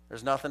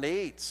there's nothing to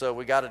eat, so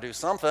we got to do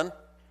something.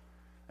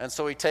 And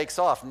so he takes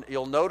off.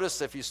 You'll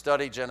notice if you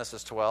study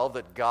Genesis 12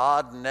 that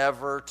God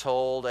never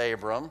told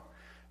Abram,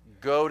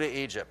 go to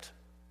Egypt.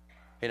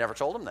 He never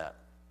told him that.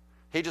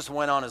 He just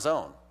went on his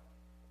own.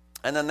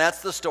 And then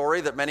that's the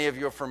story that many of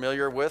you are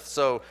familiar with.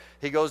 So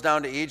he goes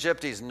down to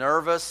Egypt. He's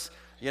nervous.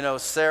 You know,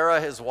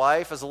 Sarah, his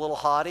wife, is a little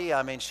haughty.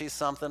 I mean, she's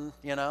something,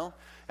 you know.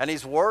 And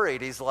he's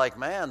worried. He's like,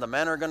 man, the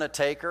men are going to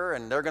take her,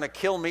 and they're going to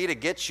kill me to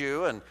get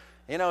you. And,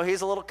 you know, he's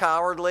a little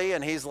cowardly,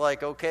 and he's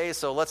like, okay,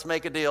 so let's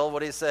make a deal. What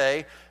do you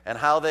say? And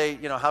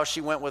how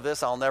she went with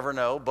this, I'll never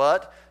know.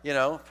 But, you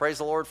know, praise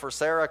the Lord for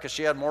Sarah, because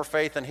she had more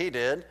faith than he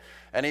did.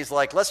 And he's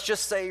like, let's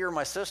just say you're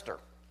my sister.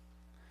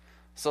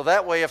 So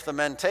that way, if the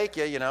men take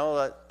you, you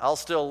know, I'll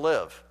still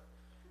live.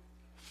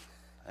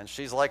 And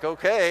she's like,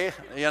 okay,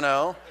 you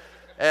know.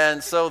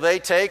 And so they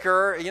take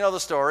her, you know the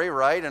story,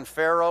 right? And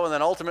Pharaoh, and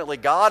then ultimately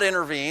God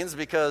intervenes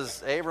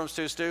because Abram's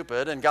too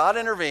stupid, and God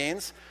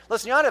intervenes.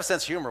 Listen, you ought to have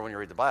sense of humor when you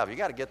read the Bible. You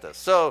got to get this.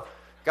 So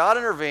God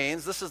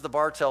intervenes. This is the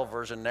Bartell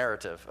version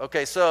narrative.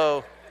 Okay,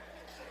 so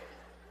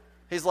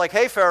he's like,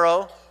 hey,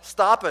 Pharaoh,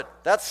 stop it.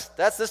 That's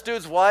this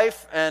dude's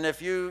wife, and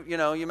if you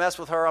mess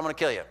with her, I'm going to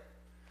kill you.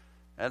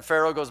 And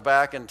Pharaoh goes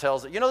back and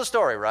tells it. You know the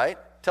story, right?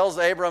 Tells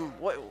Abram,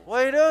 what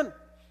are you doing?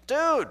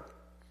 Dude,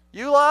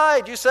 you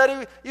lied. You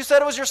said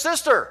it was your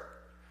sister.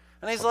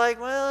 And he's like,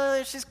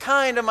 well, she's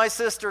kind of my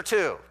sister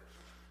too.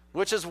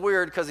 Which is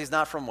weird because he's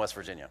not from West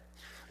Virginia.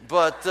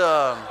 But,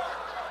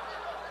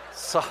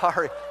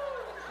 sorry.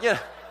 Yeah,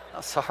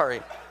 I'm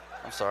sorry.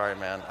 I'm sorry,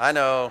 man. I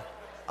know.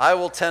 I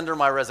will tender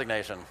my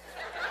resignation.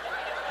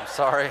 I'm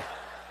sorry.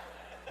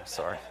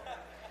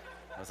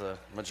 That's a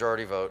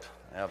majority vote.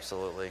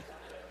 Absolutely.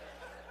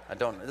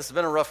 This has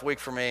been a rough week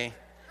for me.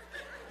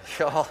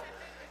 Y'all.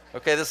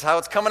 Okay, this is how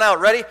it's coming out.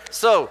 Ready?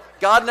 So,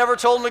 God never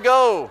told him to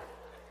go.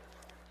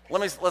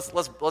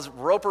 Let's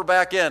rope her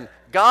back in.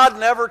 God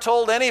never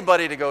told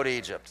anybody to go to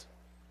Egypt.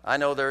 I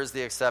know there is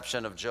the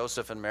exception of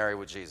Joseph and Mary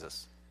with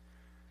Jesus.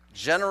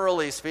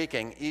 Generally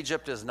speaking,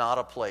 Egypt is not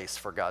a place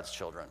for God's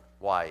children.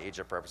 Why?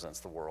 Egypt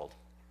represents the world.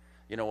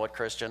 You know what,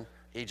 Christian?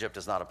 Egypt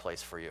is not a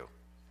place for you.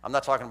 I'm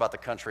not talking about the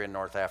country in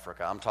North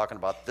Africa. I'm talking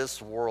about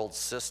this world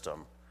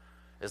system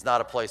is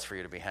not a place for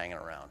you to be hanging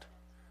around.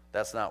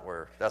 That's not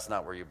where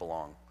you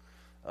belong.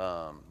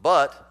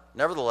 But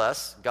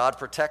nevertheless, God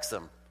protects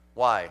them.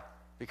 Why?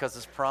 Because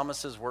his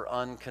promises were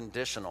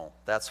unconditional.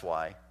 That's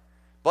why.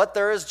 But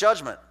there is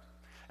judgment.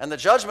 And the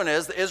judgment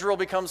is that Israel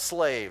becomes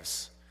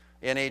slaves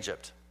in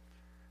Egypt.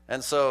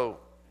 And so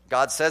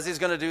God says he's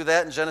going to do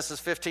that in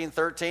Genesis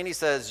 15:13. He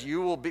says,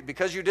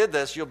 because you did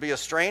this, you'll be a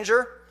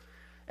stranger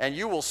and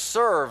you will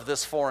serve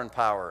this foreign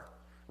power.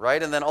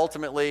 Right? And then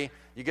ultimately,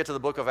 you get to the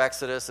book of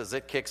Exodus as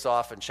it kicks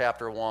off in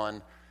chapter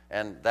 1,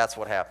 and that's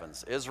what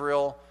happens.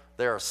 Israel,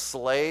 they are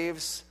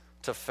slaves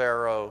to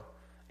Pharaoh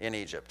in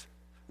Egypt.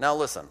 Now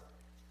listen,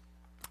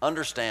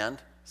 understand,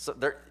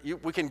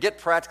 we can get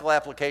practical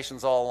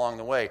applications all along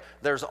the way.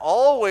 There's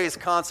always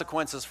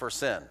consequences for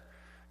sin.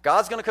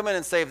 God's going to come in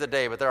and save the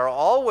day, but there are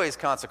always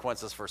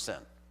consequences for sin,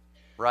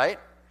 right?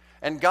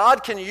 And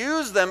God can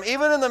use them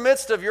even in the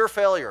midst of your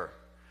failure.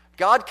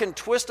 God can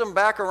twist them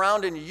back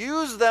around and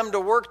use them to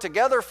work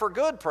together for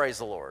good, praise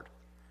the Lord.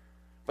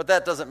 But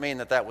that doesn't mean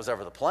that was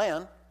ever the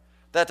plan.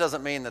 That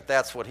doesn't mean that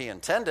that's what he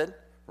intended,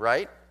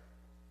 right?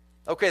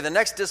 Okay, the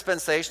next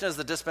dispensation is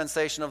the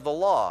dispensation of the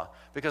law,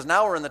 because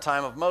now we're in the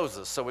time of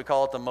Moses, so we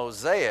call it the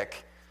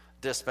Mosaic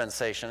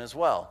dispensation as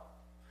well.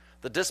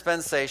 The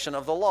dispensation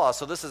of the law.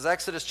 So this is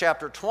Exodus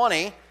chapter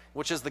 20,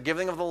 which is the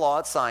giving of the law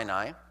at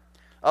Sinai,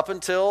 up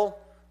until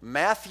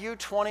Matthew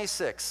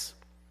 26,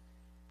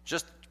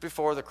 just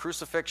before the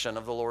crucifixion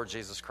of the Lord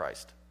Jesus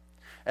Christ.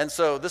 And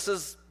so this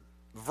is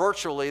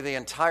virtually the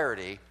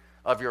entirety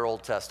of your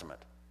Old Testament.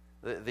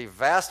 The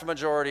vast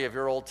majority of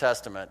your Old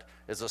Testament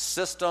is a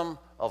system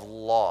of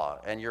law,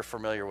 and you're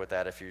familiar with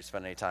that if you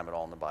spend any time at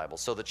all in the Bible.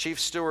 So the chief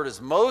steward is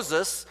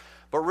Moses,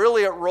 but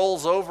really it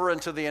rolls over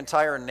into the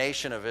entire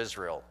nation of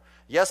Israel.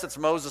 Yes, it's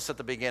Moses at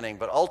the beginning,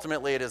 but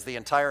ultimately it is the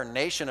entire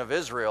nation of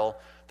Israel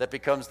that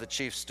becomes the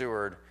chief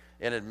steward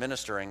in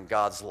administering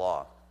God's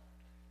law.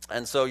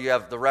 And so you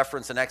have the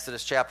reference in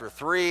Exodus chapter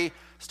 3,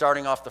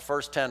 starting off the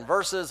first 10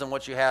 verses, and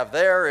what you have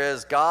there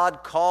is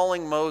God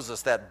calling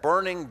Moses, that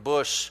burning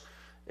bush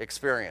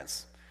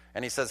experience.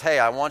 And he says, hey,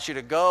 I want you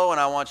to go, and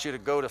I want you to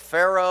go to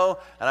Pharaoh,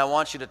 and I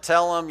want you to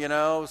tell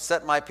him,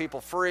 set my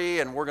people free,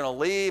 and we're going to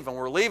leave, and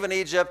we're leaving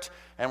Egypt,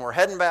 and we're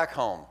heading back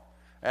home.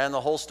 And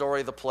the whole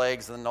story of the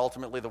plagues, and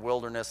ultimately the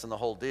wilderness and the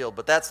whole deal.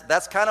 But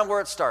that's kind of where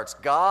it starts.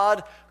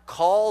 God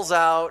calls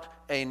out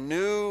a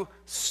new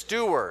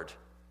steward.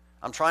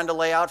 I'm trying to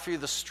lay out for you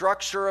the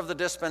structure of the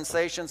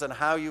dispensations and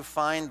how you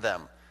find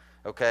them,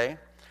 okay?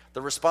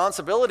 The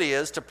responsibility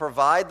is to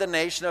provide the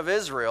nation of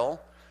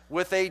Israel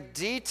with a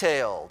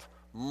detailed,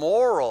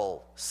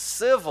 moral,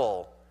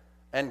 civil,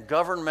 and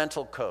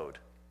governmental code.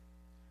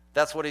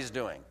 That's what he's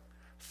doing.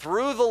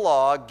 Through the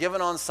law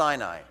given on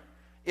Sinai,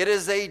 it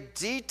is a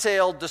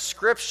detailed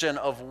description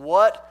of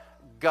what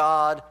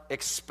God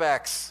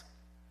expects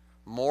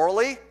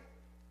morally,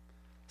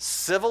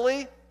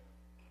 civilly,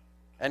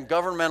 and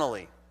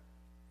governmentally.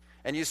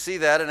 And you see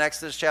that in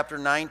Exodus chapter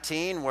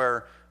 19,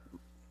 where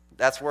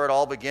that's where it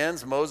all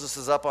begins. Moses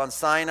is up on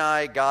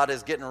Sinai, God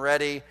is getting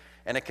ready,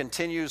 and it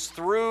continues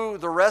through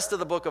the rest of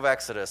the book of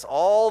Exodus,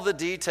 all the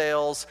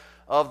details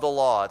of the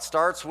law. It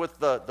starts with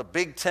the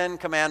big 10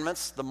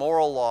 commandments, the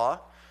moral law,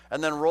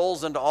 and then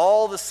rolls into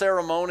all the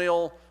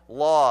ceremonial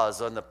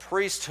laws and the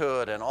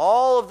priesthood and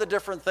all of the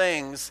different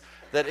things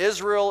that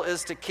Israel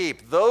is to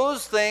keep.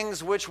 Those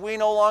things which we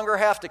no longer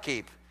have to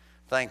keep,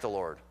 thank the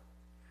Lord.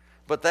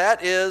 But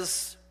that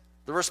is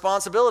the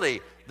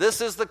responsibility.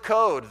 This is the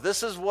code.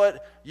 This is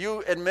what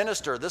you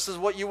administer. This is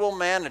what you will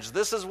manage.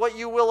 This is what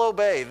you will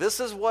obey. This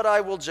is what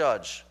I will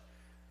judge.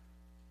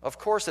 Of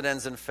course it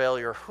ends in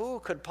failure. Who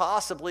could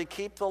possibly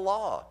keep the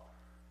law?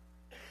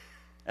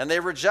 And they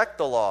reject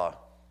the law.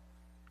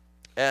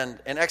 And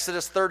in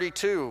Exodus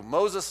 32,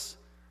 Moses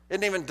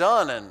isn't even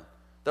done, and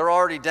they're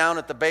already down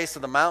at the base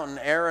of the mountain,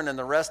 Aaron and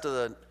the rest of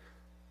the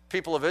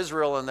people of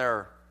Israel, and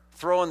they're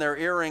throwing their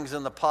earrings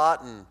in the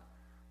pot and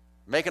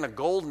making a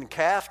golden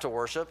calf to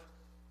worship.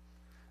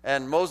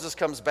 And Moses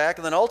comes back,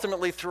 and then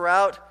ultimately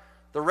throughout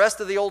the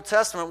rest of the Old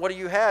Testament, what do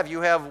you have?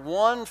 You have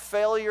one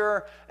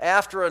failure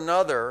after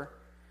another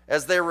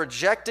as they're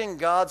rejecting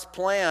God's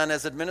plan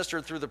as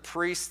administered through the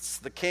priests,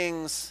 the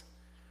kings,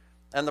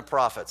 and the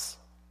prophets.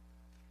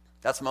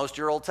 That's most of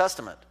your Old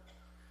Testament.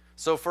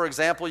 So, for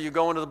example, you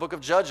go into the book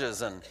of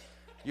Judges, and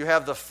you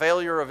have the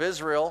failure of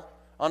Israel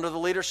under the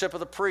leadership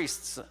of the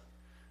priests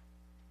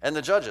and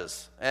the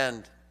judges.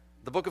 And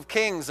the book of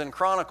Kings and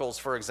Chronicles,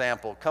 for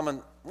example, come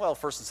in,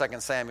 1st and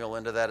 2nd Samuel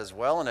into that as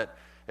well, and it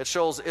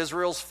shows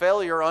Israel's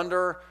failure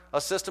under a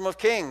system of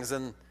kings.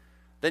 And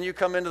then you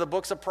come into the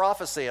books of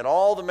prophecy and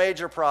all the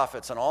major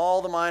prophets and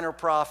all the minor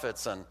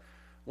prophets, and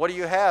what do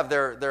you have?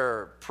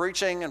 They're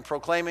preaching and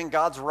proclaiming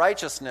God's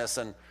righteousness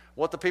and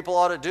what the people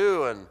ought to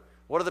do, and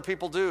what do the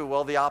people do?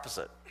 Well, the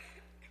opposite.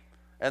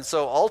 And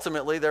so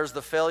ultimately there's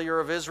the failure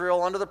of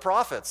Israel under the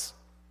prophets.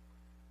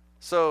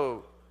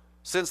 So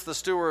since the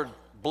steward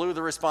blew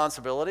the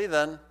responsibility,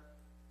 then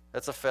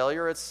it's a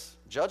failure, it's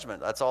judgment.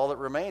 That's all that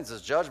remains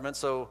is judgment.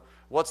 So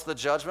what's the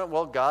judgment?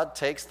 Well, God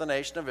takes the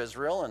nation of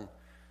Israel and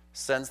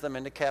sends them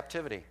into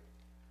captivity.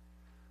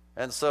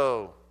 And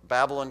so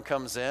Babylon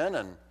comes in,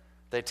 and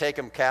they take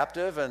them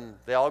captive, and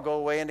they all go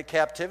away into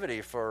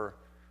captivity for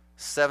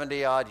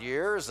 70-odd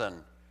years.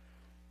 And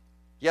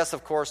yes,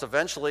 of course,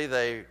 eventually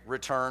they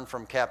return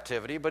from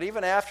captivity. But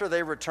even after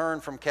they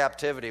return from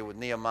captivity with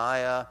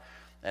Nehemiah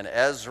and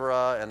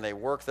Ezra, and they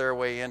work their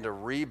way into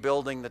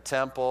rebuilding the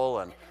temple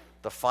and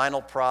the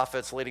final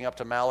prophets leading up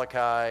to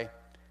Malachi,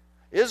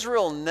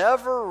 Israel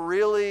never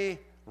really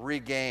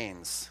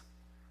regains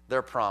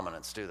their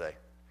prominence, do they?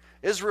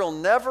 Israel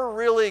never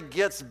really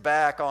gets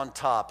back on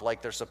top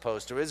like they're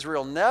supposed to.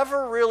 Israel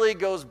never really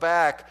goes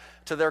back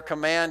to their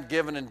command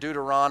given in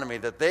Deuteronomy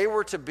that they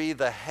were to be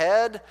the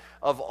head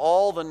of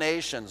all the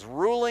nations,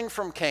 ruling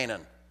from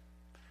Canaan.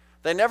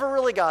 They never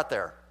really got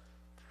there.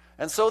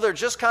 And so they're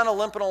just kind of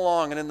limping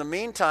along. And in the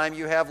meantime,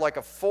 you have like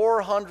a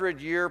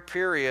 400-year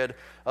period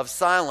of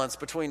silence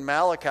between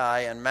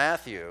Malachi and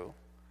Matthew.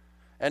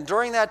 And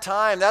during that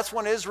time, that's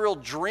when Israel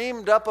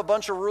dreamed up a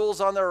bunch of rules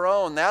on their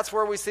own. That's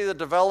where we see the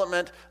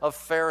development of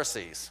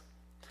Pharisees.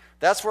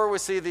 That's where we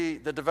see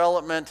the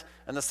development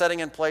and the setting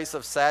in place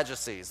of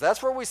Sadducees.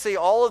 That's where we see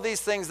all of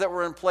these things that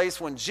were in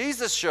place when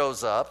Jesus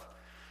shows up.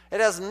 It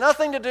has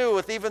nothing to do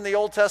with even the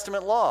Old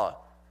Testament law.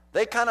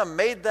 They kind of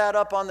made that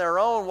up on their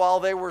own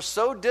while they were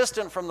so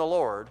distant from the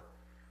Lord.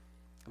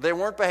 They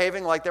weren't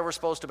behaving like they were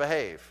supposed to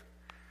behave.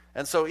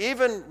 And so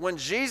even when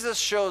Jesus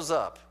shows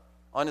up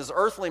on his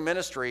earthly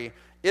ministry,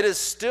 it is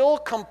still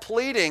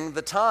completing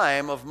the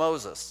time of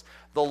Moses.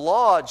 The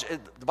law,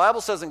 the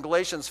Bible says in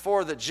Galatians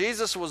 4 that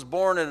Jesus was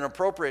born at an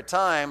appropriate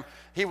time.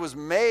 He was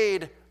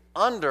made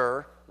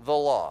under the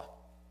law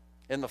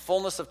in the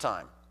fullness of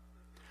time.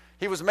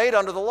 He was made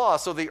under the law.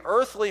 So the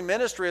earthly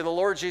ministry of the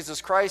Lord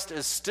Jesus Christ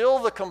is still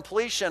the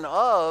completion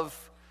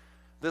of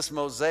this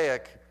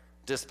Mosaic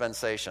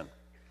dispensation.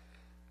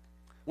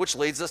 Which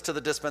leads us to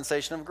the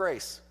dispensation of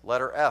grace.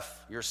 Letter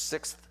F, your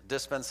sixth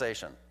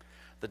dispensation.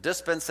 The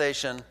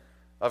dispensation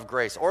of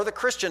grace, or the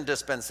Christian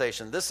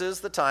dispensation. This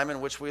is the time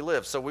in which we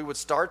live. So we would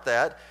start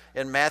that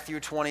in Matthew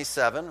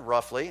 27,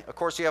 roughly. Of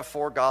course, you have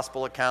 4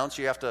 gospel accounts.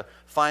 You have to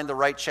find the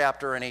right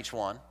chapter in each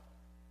one.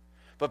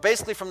 But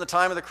basically from the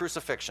time of the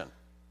crucifixion,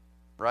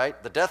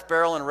 right? The death,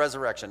 burial, and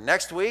resurrection.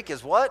 Next week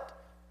is what?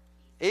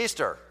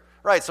 Easter.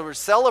 Right, so we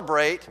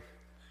celebrate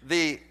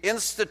the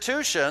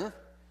institution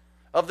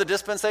of the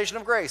dispensation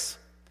of grace.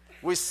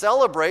 We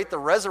celebrate the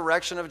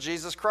resurrection of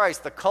Jesus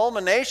Christ, the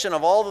culmination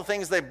of all the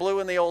things they blew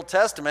in the Old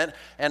Testament,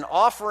 and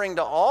offering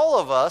to all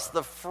of us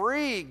the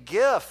free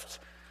gift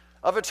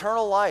of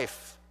eternal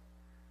life.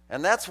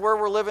 And that's where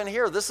we're living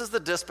here. This is the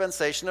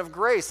dispensation of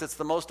grace. It's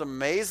the most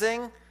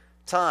amazing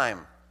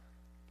time.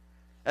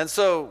 And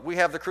so we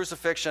have the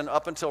crucifixion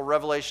up until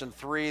Revelation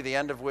 3, the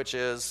end of which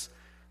is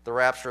the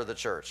rapture of the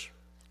church.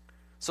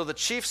 So the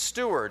chief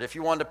steward, if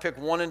you wanted to pick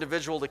one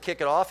individual to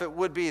kick it off, it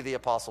would be the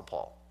Apostle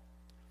Paul.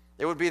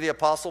 It would be the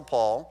Apostle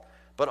Paul,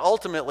 but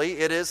ultimately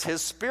it is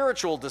his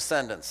spiritual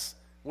descendants,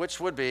 which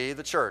would be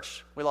the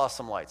church. We lost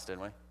some lights,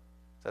 didn't we?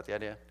 Is that the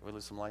idea? Did we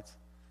lose some lights?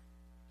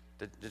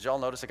 Did y'all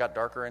notice it got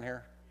darker in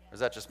here? Or is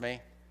that just me?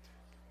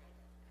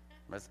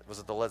 Was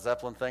it the Led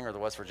Zeppelin thing or the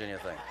West Virginia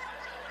thing?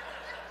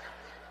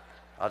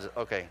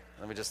 Okay,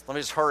 let me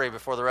just hurry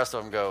before the rest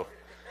of them go.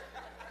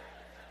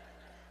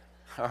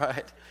 All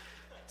right.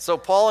 So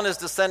Paul and his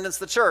descendants,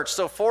 the church.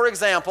 So for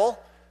example,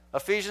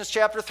 Ephesians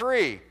chapter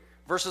 3,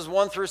 verses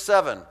 1 through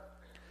 7.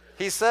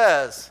 He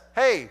says,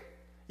 hey,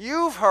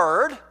 you've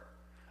heard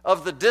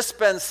of the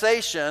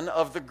dispensation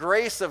of the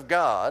grace of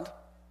God,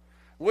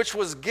 which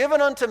was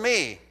given unto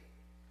me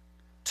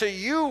to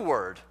you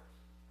word,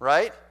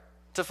 right?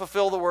 To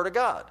fulfill the word of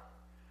God.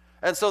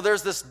 And so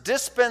there's this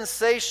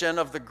dispensation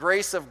of the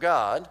grace of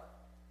God.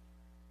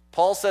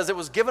 Paul says it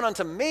was given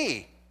unto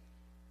me.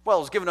 Well,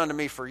 it was given unto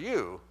me for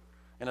you.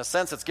 In a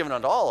sense, it's given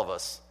unto all of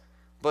us.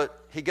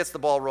 But he gets the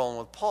ball rolling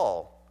with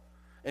Paul.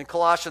 In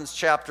Colossians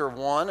chapter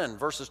 1 and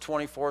verses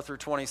 24 through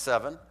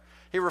 27,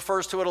 he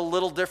refers to it a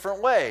little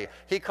different way.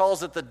 He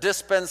calls it the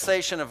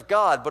dispensation of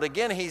God. But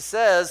again, he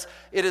says,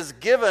 it is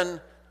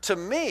given to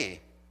me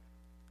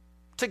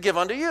to give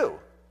unto you.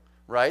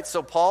 Right?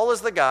 So Paul is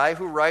the guy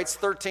who writes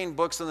 13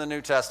 books in the New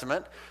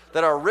Testament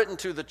that are written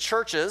to the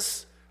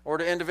churches or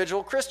to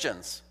individual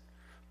Christians.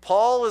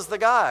 Paul is the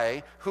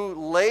guy who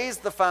lays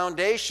the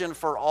foundation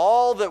for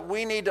all that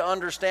we need to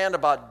understand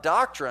about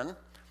doctrine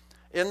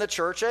in the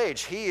church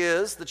age. He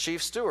is the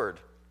chief steward.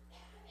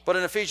 But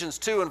in Ephesians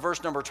 2 and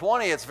verse number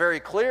 20, it's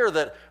very clear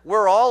that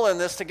we're all in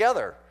this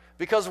together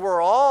because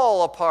we're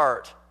all a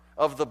part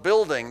of the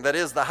building that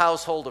is the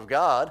household of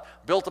God,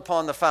 built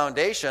upon the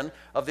foundation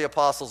of the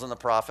apostles and the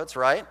prophets,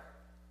 right?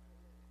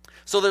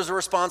 So there's a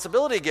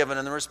responsibility given,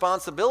 and the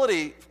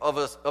responsibility of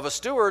a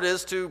steward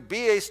is to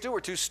be a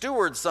steward, to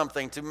steward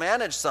something, to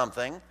manage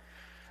something.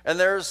 And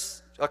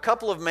there's a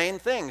couple of main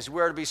things.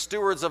 We are to be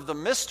stewards of the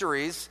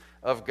mysteries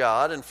of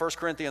God in 1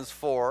 Corinthians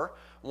 4,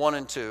 1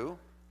 and 2.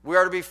 We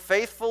are to be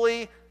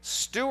faithfully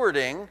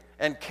stewarding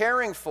and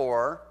caring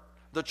for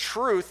the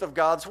truth of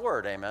God's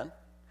word, amen?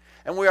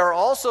 And we are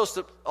also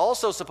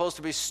supposed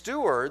to be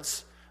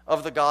stewards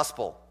of the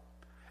gospel.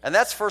 And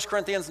that's 1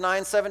 Corinthians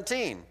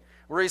 9:17,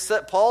 where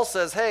Paul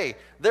says, hey,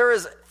 there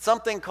is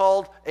something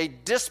called a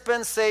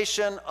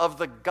dispensation of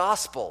the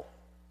gospel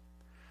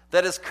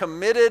that is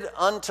committed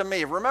unto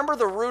me. Remember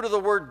the root of the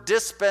word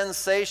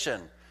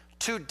dispensation,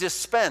 to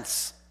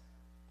dispense,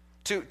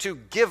 to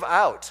give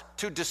out,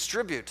 to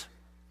distribute.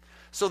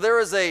 So there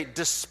is a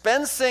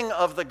dispensing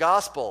of the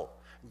gospel.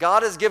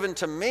 God has given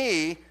to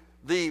me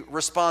the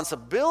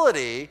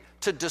responsibility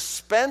to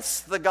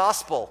dispense the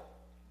gospel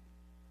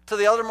to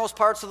the uttermost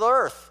parts of the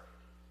earth.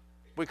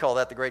 We call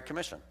that the Great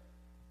Commission.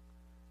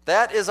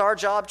 That is our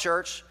job,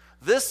 church.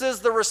 This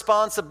is the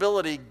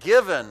responsibility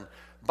given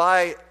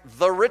by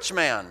the rich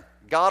man,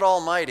 God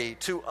Almighty,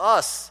 to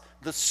us,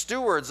 the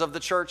stewards of the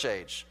church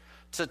age,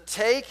 to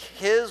take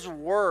his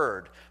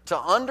word, to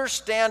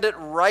understand it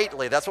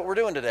rightly. That's what we're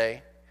doing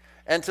today.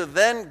 And to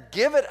then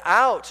give it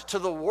out to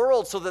the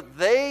world so that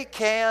they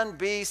can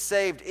be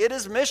saved. It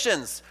is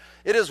missions.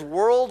 It is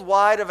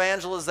worldwide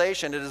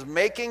evangelization. It is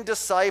making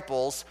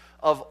disciples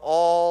of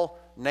all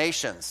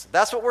nations.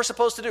 That's what we're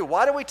supposed to do.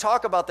 Why do we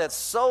talk about that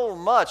so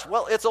much?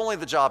 Well, it's only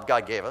the job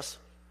God gave us.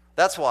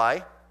 That's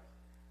why.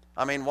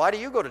 I mean, why do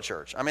you go to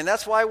church? I mean,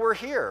 that's why we're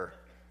here.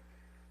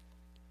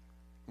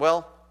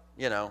 Well,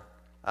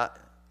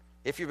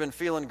 if you've been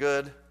feeling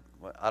good,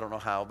 I don't know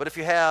how, but if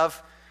you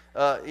have,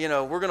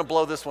 we're going to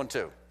blow this one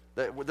too.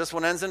 This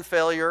one ends in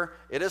failure.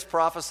 It is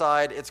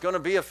prophesied. It's going to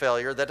be a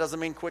failure. That doesn't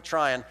mean quit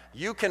trying.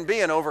 You can be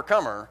an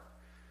overcomer,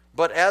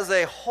 but as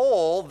a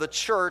whole, the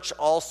church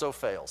also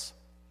fails.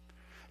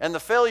 And the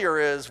failure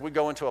is we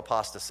go into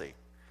apostasy.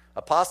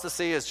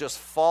 Apostasy is just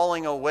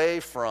falling away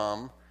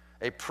from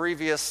a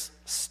previous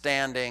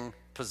standing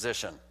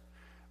position.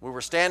 We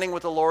were standing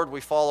with the Lord,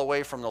 we fall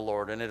away from the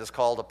Lord, and it is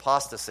called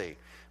apostasy.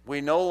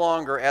 We no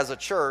longer, as a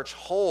church,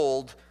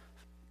 hold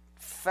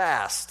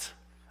fast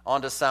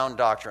onto sound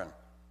doctrine.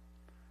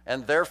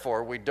 And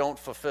therefore, we don't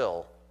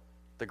fulfill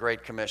the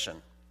Great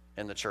Commission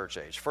in the church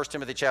age. 1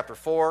 Timothy chapter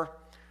 4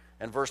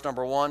 and verse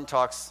number 1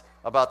 talks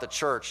about the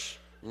church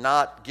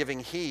not giving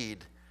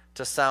heed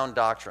to sound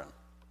doctrine,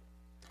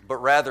 but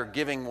rather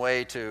giving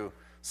way to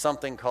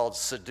something called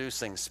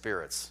seducing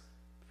spirits.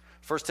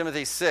 1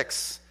 Timothy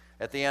 6,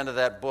 at the end of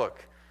that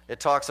book, it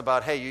talks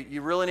about, hey,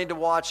 you really need to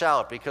watch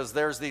out because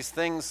there's these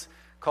things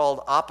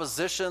called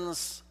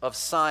oppositions of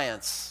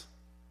science,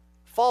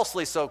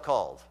 falsely so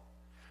called.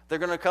 They're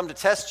going to come to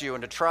test you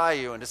and to try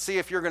you and to see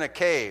if you're going to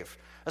cave,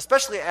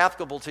 especially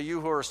applicable to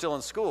you who are still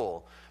in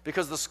school,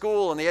 because the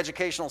school and the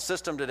educational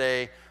system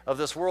today of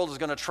this world is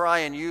going to try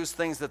and use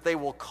things that they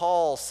will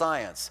call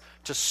science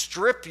to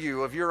strip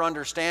you of your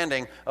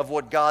understanding of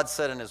what God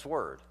said in His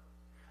Word.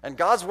 And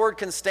God's word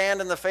can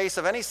stand in the face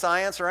of any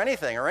science or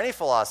anything or any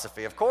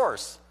philosophy, of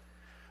course.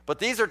 But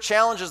these are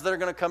challenges that are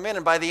going to come in.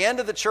 And by the end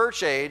of the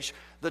church age,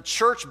 the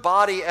church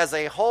body as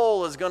a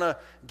whole is going to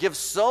give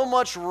so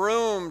much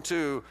room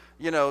to,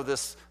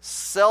 this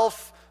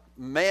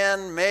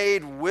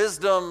man-made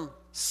wisdom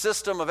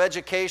system of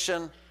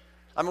education.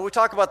 I mean, we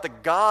talk about the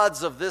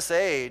gods of this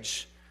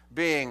age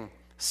being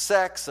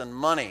sex and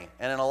money.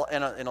 And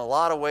in a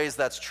lot of ways,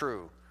 that's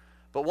true.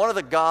 But one of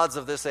the gods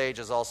of this age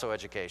is also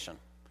education.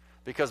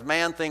 Because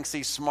man thinks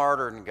he's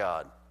smarter than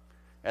God.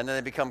 And then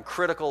they become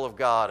critical of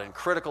God and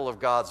critical of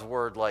God's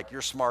word, like,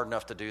 you're smart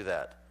enough to do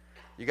that.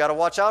 You got to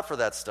watch out for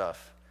that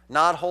stuff.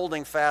 Not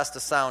holding fast to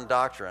sound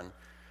doctrine,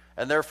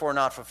 and therefore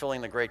not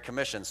fulfilling the Great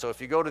Commission. So if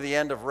you go to the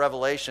end of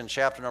Revelation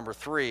chapter number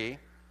 3,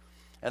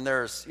 and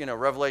there's,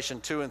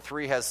 Revelation 2 and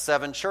 3 has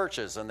 7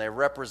 churches, and they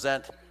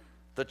represent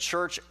the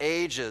church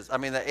ages,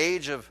 the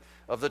age of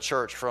the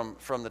church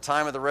from the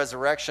time of the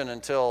resurrection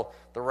until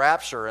the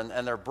rapture,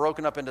 and they're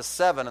broken up into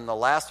 7, and the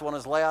last one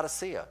is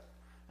Laodicea.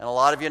 And a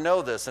lot of you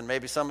know this, and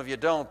maybe some of you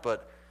don't,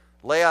 but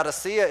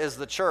Laodicea is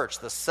the church,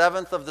 the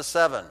 7th of the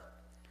 7.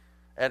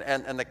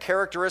 And the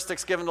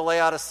characteristics given to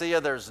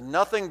Laodicea, there's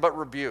nothing but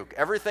rebuke.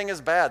 Everything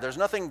is bad. There's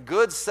nothing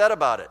good said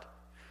about it.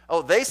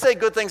 Oh, they say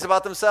good things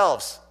about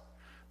themselves.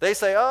 They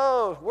say,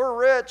 oh, we're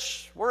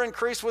rich. We're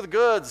increased with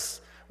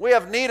goods. We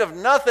have need of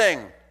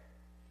nothing.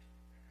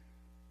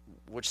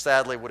 Which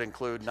sadly would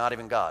include not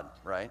even God,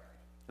 right?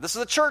 This is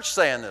the church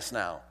saying this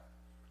now.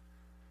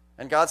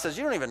 And God says,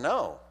 you don't even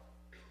know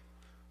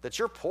that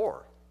you're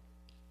poor.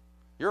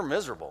 You're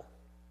miserable.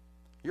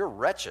 You're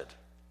wretched.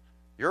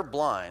 You're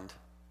blind.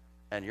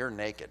 And you're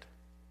naked.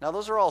 Now,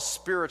 those are all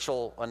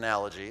spiritual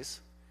analogies.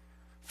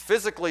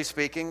 Physically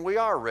speaking, we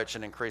are rich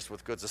and increased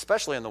with goods,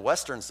 especially in the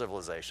Western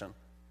civilization.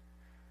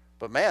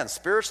 But man,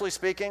 spiritually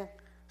speaking,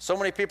 so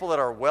many people that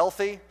are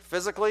wealthy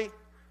physically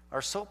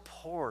are so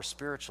poor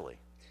spiritually.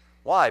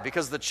 Why?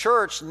 Because the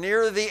church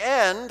near the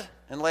end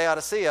in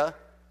Laodicea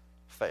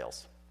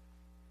fails.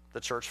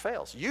 The church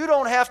fails. You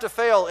don't have to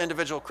fail,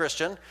 individual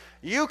Christian.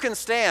 You can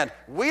stand.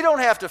 We don't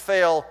have to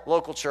fail,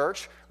 local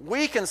church.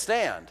 We can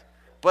stand.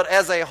 But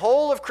as a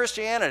whole of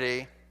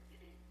Christianity,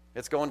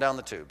 it's going down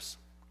the tubes.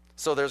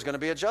 So there's going to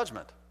be a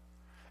judgment.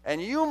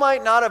 And you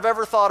might not have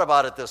ever thought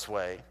about it this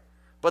way,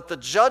 but the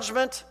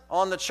judgment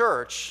on the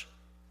church,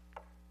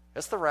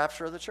 it's the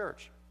rapture of the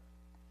church.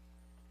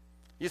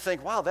 You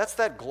think, wow, that's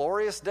that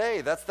glorious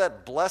day. That's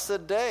that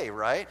blessed day,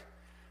 right?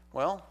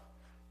 Well,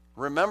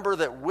 remember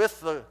that with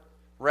the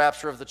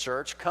rapture of the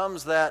church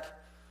comes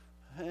that,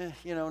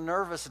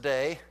 nervous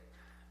day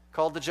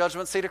called the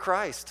judgment seat of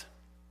Christ.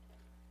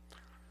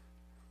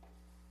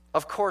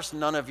 Of course,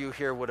 none of you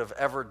here would have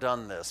ever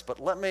done this, but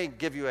let me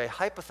give you a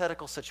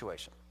hypothetical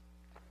situation.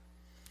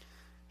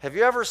 Have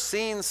you ever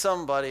seen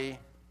somebody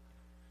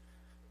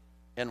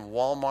in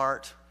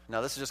Walmart?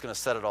 Now, this is just going to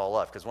set it all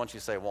up, because once you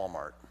say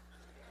Walmart,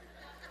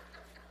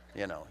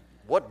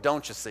 what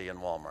don't you see in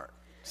Walmart?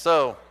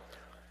 So,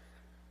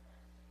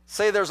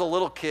 say there's a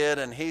little kid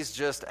and he's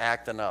just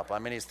acting up.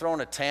 He's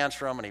throwing a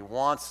tantrum and he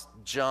wants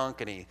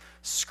junk and he's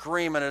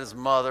screaming at his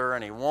mother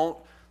and he won't.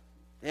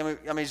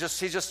 He's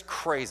just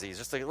crazy. He's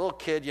just a little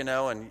kid,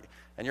 and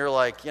you're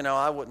like,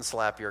 I wouldn't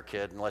slap your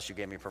kid unless you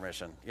gave me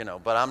permission,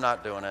 but I'm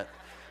not doing it.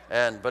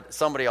 But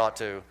somebody ought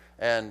to.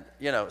 And,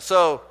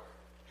 so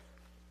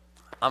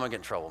I'm going to get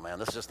in trouble, man.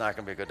 This is just not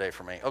going to be a good day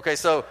for me. Okay,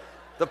 so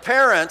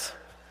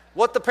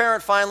what the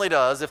parent finally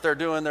does, if they're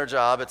doing their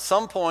job, at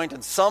some point,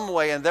 in some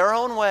way, in their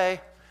own way,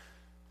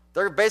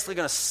 they're basically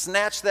going to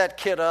snatch that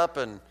kid up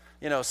and,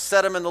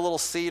 set him in the little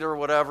seat or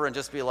whatever and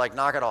just be like,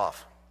 knock it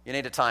off. You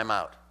need a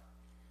timeout.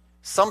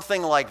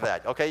 Something like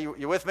that. Okay,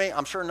 you with me?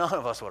 I'm sure none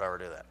of us would ever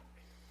do that.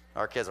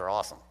 Our kids are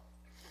awesome.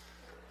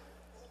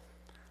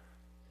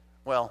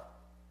 Well,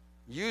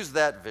 use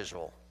that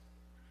visual.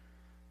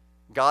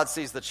 God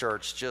sees the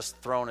church just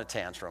throwing a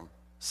tantrum,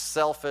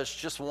 selfish,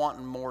 just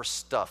wanting more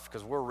stuff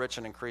because we're rich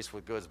and increased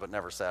with goods but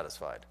never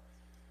satisfied.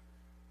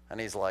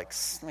 And he's like,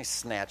 let me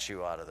snatch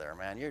you out of there,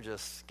 man. You're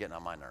just getting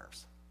on my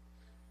nerves.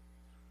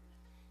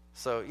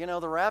 So,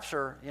 the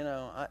rapture,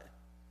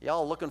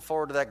 y'all looking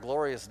forward to that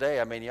glorious day.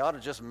 You ought to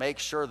just make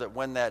sure that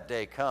when that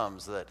day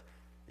comes that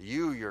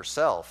you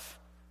yourself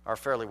are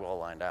fairly well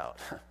lined out.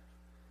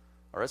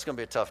 Or it's going to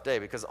be a tough day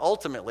because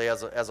ultimately,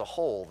 as a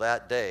whole,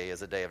 that day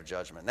is a day of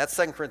judgment. And that's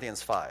 2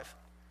 Corinthians 5.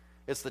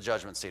 It's the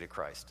judgment seat of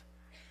Christ.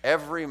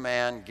 Every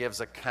man gives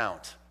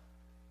account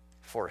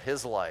for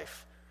his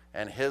life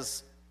and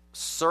his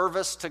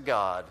service to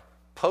God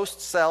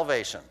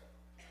post-salvation,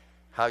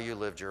 how you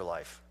lived your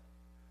life.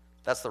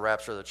 That's the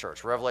rapture of the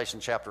church.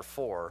 Revelation chapter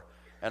 4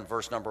 and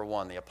verse number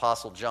 1, the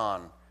Apostle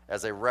John,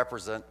 as a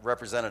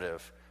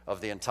representative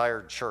of the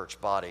entire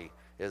church body,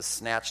 is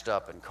snatched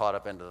up and caught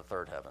up into the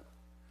third heaven.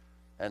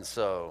 And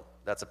so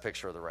that's a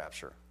picture of the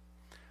rapture.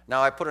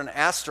 Now I put an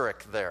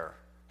asterisk there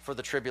for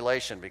the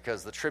tribulation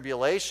because the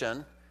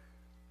tribulation,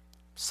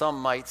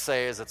 some might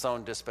say, is its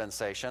own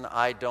dispensation.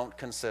 I don't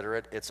consider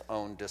it its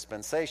own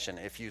dispensation.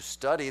 If you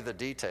study the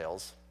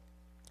details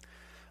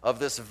of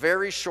this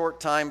very short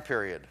time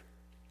period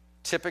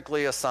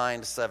typically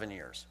assigned 7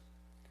 years.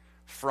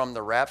 From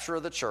the rapture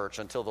of the church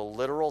until the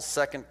literal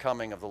second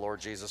coming of the Lord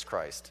Jesus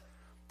Christ,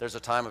 there's a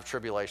time of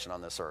tribulation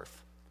on this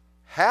earth.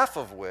 Half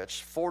of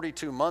which,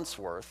 42 months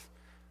worth,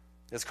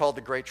 is called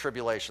the Great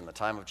Tribulation, the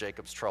time of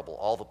Jacob's trouble.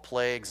 All the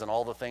plagues and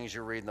all the things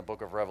you read in the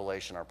book of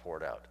Revelation are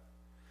poured out.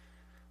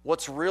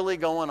 What's really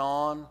going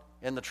on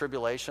in the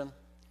tribulation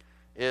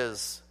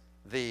is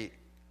the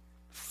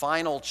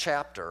final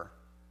chapter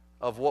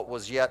of what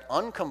was yet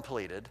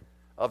uncompleted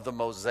of the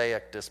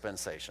Mosaic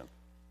dispensation.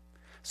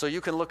 So you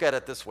can look at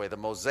it this way. The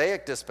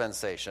Mosaic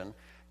dispensation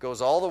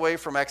goes all the way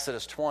from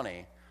Exodus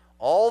 20,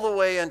 all the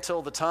way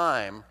until the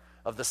time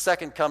of the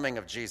second coming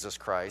of Jesus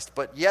Christ,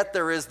 but yet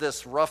there is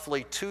this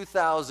roughly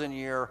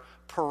 2,000-year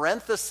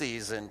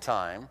parentheses in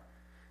time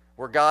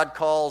where God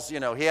calls, he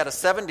had a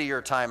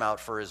 70-year timeout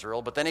for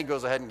Israel, but then he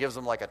goes ahead and gives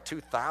them like a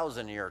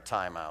 2,000-year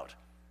timeout.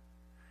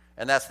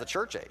 And that's the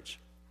church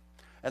age.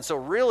 And so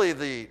really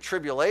the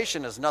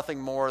tribulation is nothing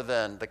more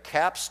than the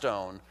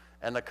capstone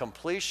and the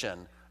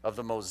completion of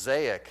the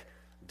Mosaic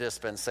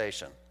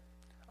dispensation.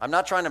 I'm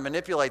not trying to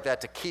manipulate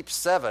that to keep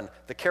 7.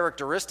 The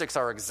characteristics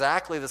are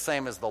exactly the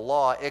same as the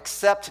law,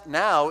 except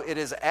now it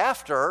is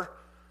after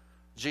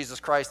Jesus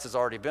Christ has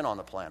already been on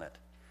the planet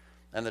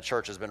and the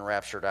church has been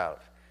raptured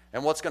out.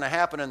 And what's going to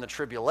happen in the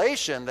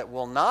tribulation that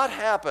will not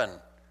happen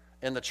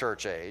in the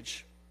church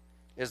age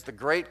is the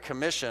Great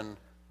Commission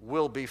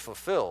will be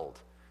fulfilled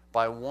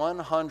by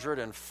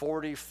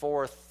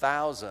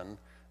 144,000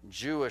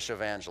 Jewish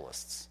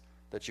evangelists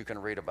that you can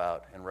read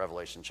about in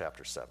Revelation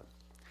chapter 7.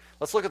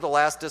 Let's look at the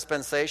last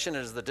dispensation.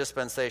 It is the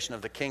dispensation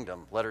of the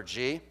kingdom, letter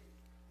G,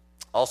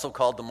 also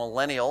called the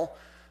millennial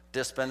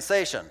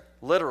dispensation.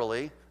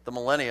 Literally, the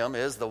millennium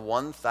is the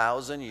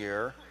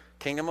 1,000-year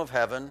kingdom of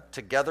heaven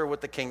together with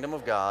the kingdom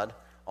of God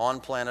on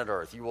planet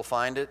Earth. You will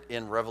find it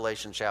in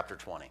Revelation chapter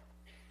 20.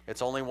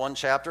 It's only one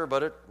chapter,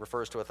 but it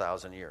refers to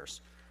 1,000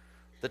 years.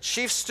 The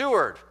chief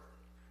steward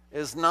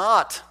is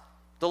not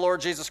the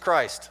Lord Jesus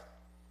Christ.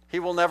 He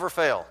will never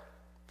fail.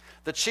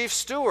 The chief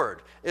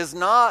steward is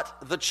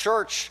not the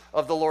church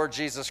of the Lord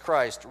Jesus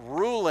Christ,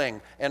 ruling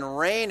and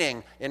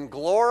reigning in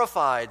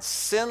glorified,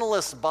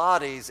 sinless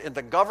bodies in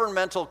the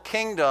governmental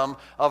kingdom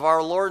of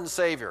our Lord and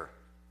Savior.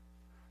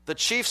 The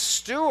chief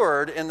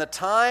steward in the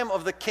time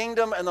of the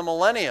kingdom and the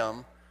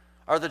millennium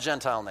are the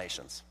Gentile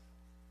nations.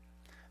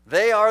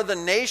 They are the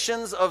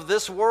nations of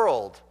this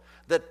world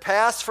that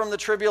pass from the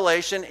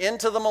tribulation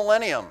into the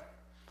millennium.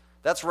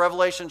 That's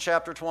Revelation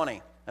chapter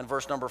 20 and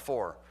verse number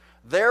 4.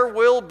 There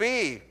will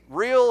be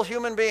real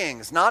human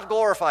beings, not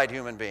glorified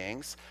human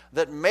beings,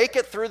 that make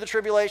it through the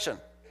tribulation.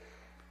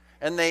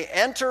 And they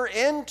enter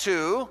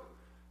into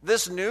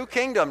this new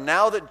kingdom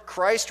now that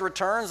Christ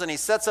returns and he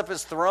sets up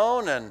his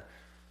throne and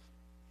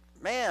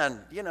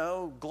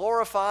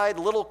glorified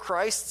little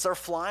Christs are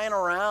flying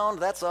around.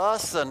 That's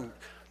us and,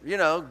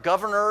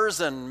 governors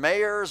and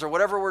mayors or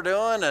whatever we're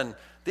doing. And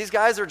these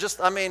guys are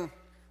just, our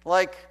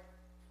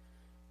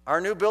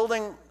new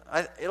building,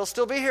 it'll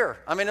still be here.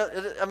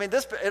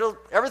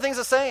 Everything's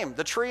the same.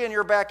 The tree in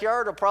your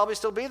backyard will probably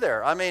still be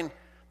there.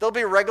 They'll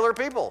be regular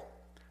people.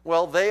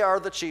 Well, they are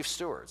the chief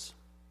stewards.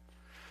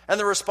 And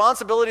the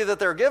responsibility that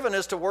they're given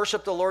is to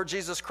worship the Lord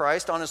Jesus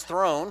Christ on his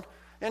throne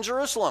in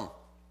Jerusalem.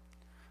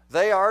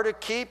 They are to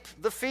keep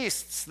the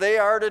feasts. They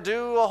are to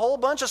do a whole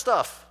bunch of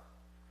stuff.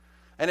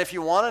 And if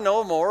you want to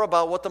know more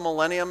about what the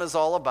millennium is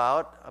all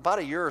about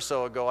a year or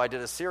so ago I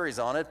did a series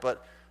on it,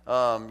 but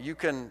you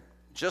can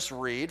just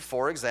read,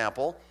 for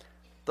example,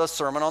 the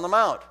Sermon on the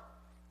Mount,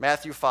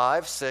 Matthew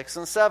 5, 6,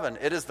 and 7.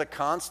 It is the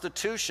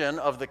constitution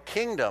of the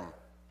kingdom.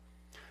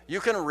 You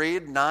can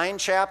read 9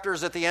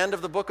 chapters at the end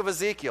of the book of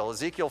Ezekiel,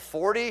 Ezekiel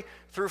 40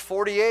 through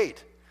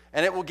 48,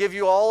 and it will give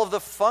you all of the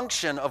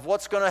function of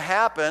what's going to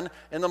happen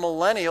in the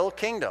millennial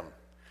kingdom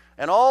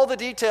and all the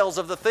details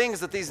of the things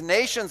that these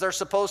nations are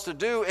supposed to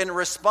do in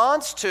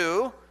response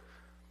to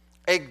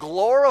a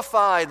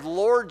glorified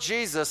Lord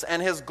Jesus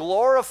and his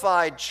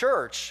glorified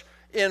church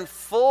in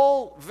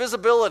full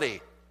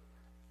visibility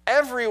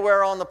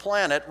everywhere on the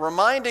planet,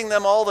 reminding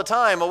them all the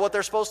time of what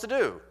they're supposed to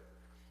do.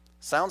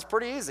 Sounds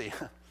pretty easy.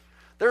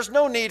 There's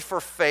no need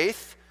for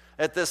faith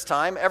at this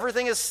time.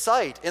 Everything is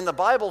sight. In the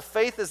Bible,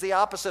 faith is the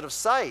opposite of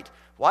sight.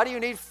 Why do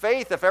you need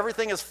faith if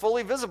everything is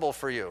fully visible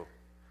for you?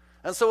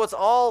 And so it's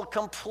all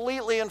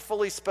completely and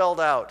fully spelled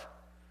out.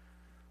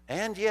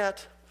 And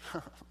yet,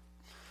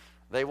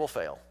 they will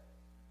fail.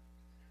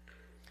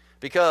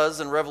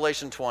 Because in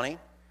Revelation 20,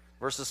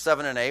 verses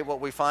 7 and 8,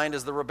 what we find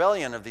is the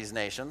rebellion of these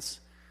nations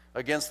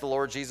against the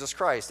Lord Jesus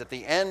Christ. At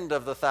the end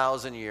of the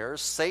 1,000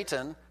 years,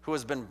 Satan, who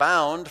has been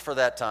bound for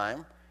that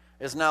time,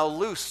 is now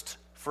loosed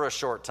for a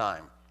short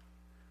time.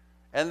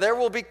 And there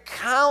will be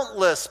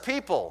countless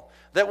people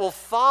that will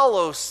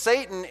follow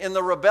Satan in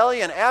the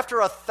rebellion after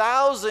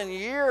 1,000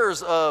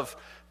 years of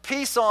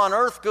peace on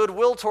earth,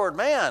 goodwill toward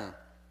man.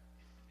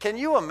 Can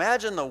you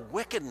imagine the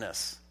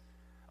wickedness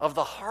of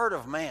the heart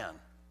of man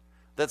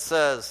that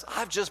says,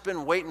 I've just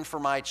been waiting for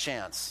my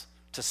chance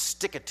to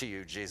stick it to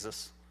you,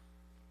 Jesus?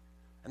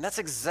 And that's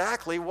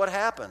exactly what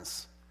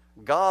happens.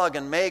 Gog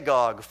and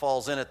Magog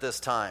falls in at this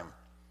time.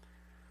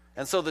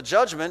 And so the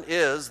judgment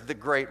is the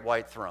great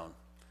white throne.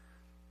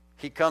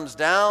 He comes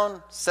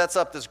down, sets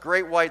up this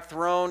great white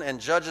throne, and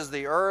judges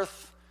the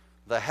earth,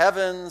 the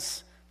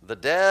heavens, the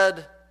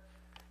dead,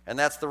 and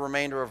that's the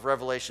remainder of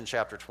Revelation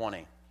chapter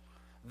 20.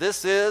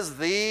 This is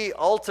the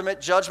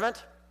ultimate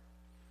judgment,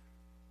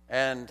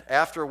 and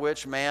after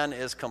which man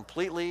is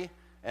completely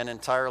and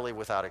entirely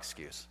without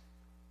excuse.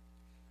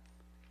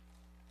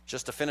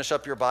 Just to finish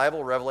up your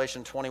Bible,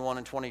 Revelation 21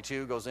 and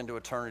 22 goes into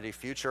eternity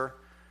future,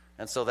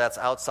 and so that's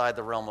outside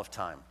the realm of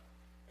time.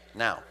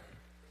 Now,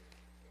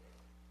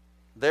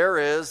 there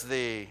is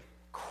the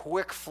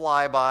quick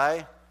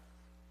flyby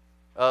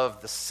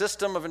of the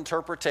system of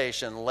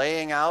interpretation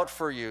laying out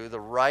for you the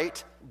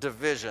right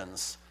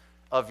divisions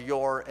of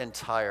your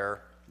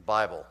entire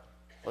Bible.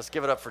 Let's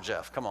give it up for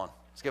Jeff. Come on.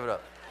 Let's give it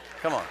up.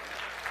 Come on.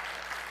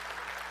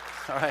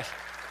 All right.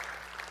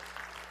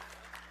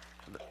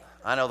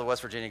 I know the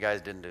West Virginia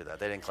guys didn't do that.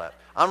 They didn't clap.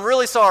 I'm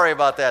really sorry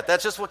about that.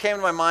 That's just what came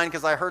to my mind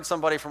because I heard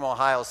somebody from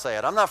Ohio say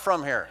it. I'm not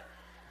from here.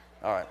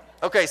 All right.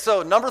 Okay,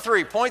 so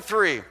point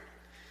three,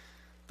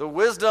 the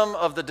wisdom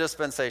of the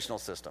dispensational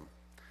system.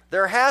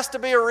 There has to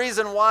be a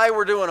reason why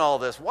we're doing all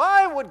this.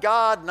 Why would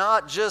God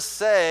not just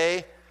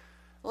say,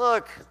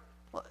 look,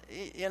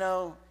 you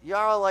know, y'all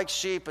are like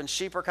sheep, and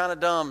sheep are kind of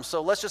dumb,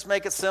 so let's just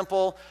make it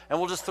simple, and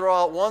we'll just throw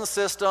out one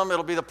system.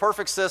 It'll be the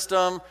perfect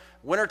system,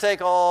 winner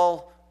take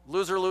all,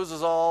 loser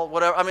loses all,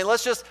 whatever. I mean,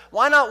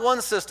 why not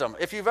one system?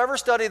 If you've ever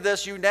studied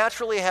this, you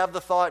naturally have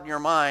the thought in your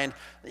mind,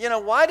 you know,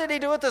 why did he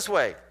do it this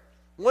way?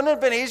 Wouldn't it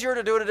have been easier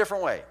to do it a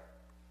different way?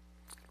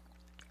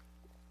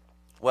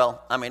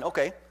 Well, I mean,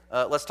 okay,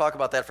 let's talk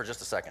about that for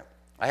just a second.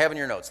 I have in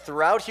your notes,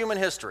 throughout human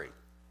history,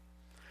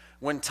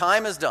 when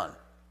time is done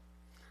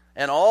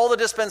and all the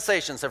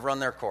dispensations have run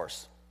their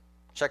course,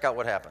 check out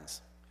what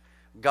happens.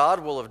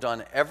 God will have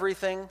done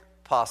everything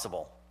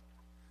possible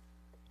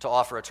to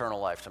offer eternal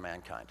life to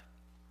mankind.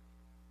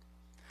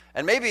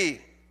 And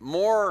maybe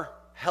more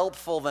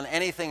helpful than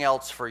anything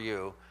else for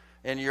you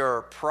in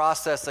your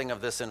processing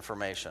of this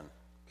information.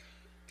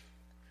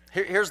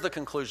 Here's the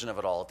conclusion of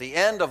it all. At the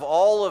end of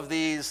all of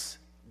these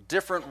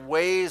different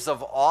ways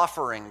of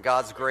offering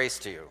God's grace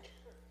to you,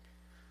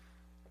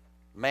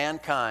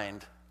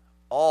 mankind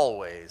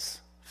always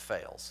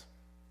fails.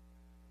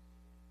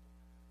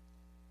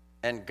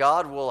 And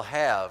God will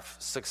have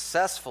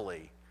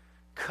successfully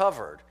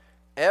covered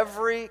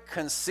every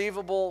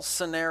conceivable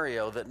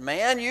scenario that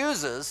man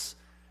uses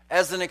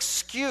as an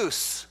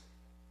excuse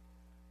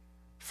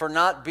for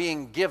not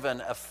being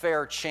given a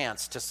fair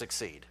chance to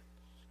succeed.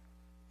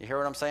 You hear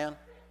what I'm saying?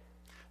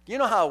 You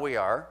know how we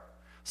are.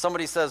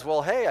 Somebody says,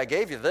 well, hey, I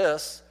gave you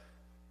this.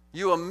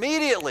 You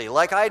immediately,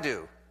 like I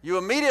do, you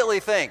immediately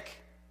think,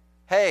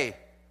 hey,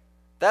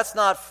 that's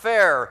not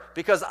fair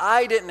because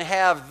I didn't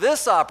have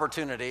this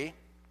opportunity.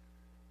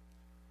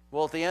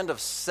 Well, at the end of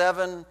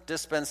 7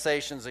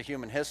 dispensations of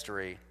human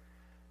history,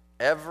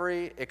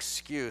 every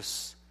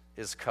excuse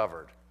is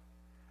covered,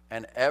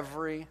 and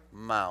every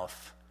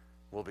mouth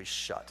will be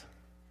shut.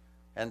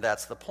 And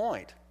that's the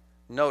point.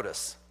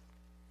 Notice,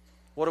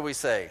 what do we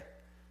say?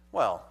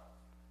 Well,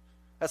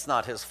 that's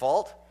not his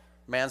fault.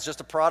 Man's just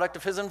a product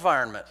of his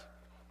environment.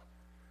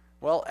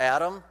 Well,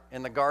 Adam,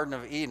 in the Garden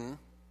of Eden,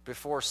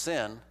 before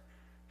sin,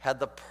 had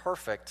the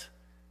perfect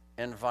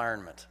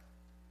environment,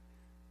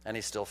 and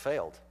he still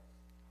failed.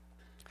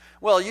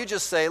 Well, you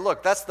just say,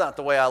 look, that's not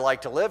the way I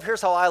like to live.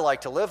 Here's how I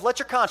like to live. Let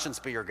your conscience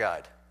be your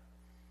guide.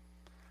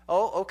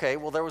 Oh, okay,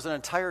 well, there was an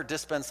entire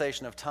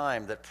dispensation of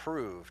time that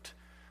proved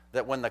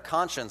that when the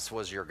conscience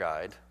was your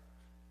guide,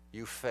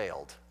 you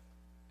failed.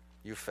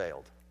 You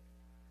failed.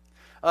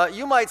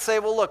 You might say,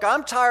 well, look,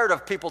 I'm tired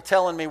of people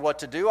telling me what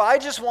to do. I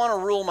just want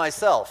to rule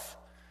myself.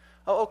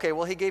 Oh, okay,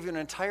 well, he gave you an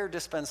entire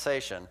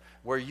dispensation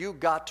where you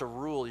got to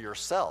rule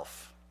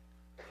yourself,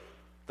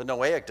 the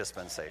Noahic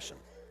dispensation,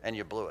 and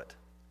you blew it.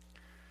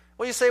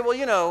 Well, you say, well,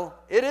 you know,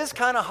 it is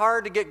kind of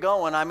hard to get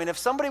going. I mean, if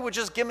somebody would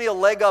just give me a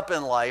leg up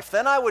in life,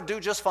 then I would do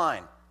just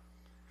fine.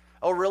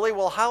 Oh, really?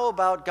 Well, how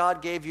about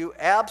God gave you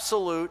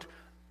absolute,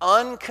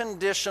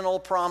 unconditional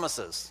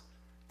promises?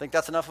 Think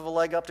that's enough of a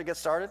leg up to get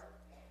started?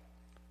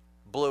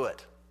 Blew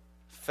it.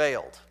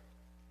 Failed.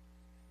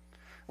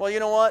 Well, you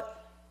know what?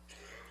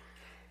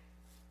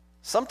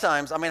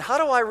 Sometimes, I mean, how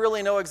do I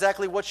really know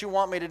exactly what you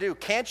want me to do?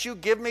 Can't you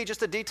give me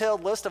just a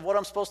detailed list of what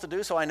I'm supposed to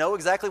do so I know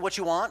exactly what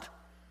you want?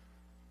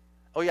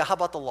 Oh yeah, how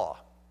about the law?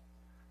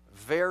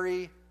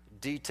 Very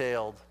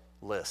detailed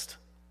list.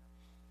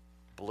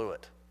 Blew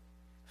it.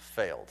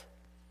 Failed.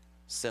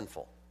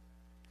 Sinful.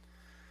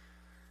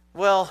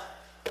 Well,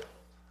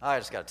 I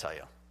just got to tell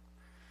you,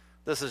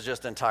 this is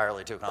just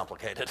entirely too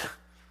complicated.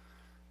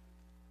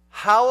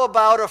 How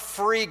about a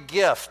free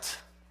gift?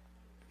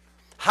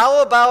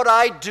 How about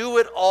I do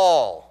it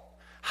all?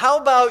 How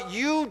about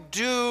you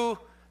do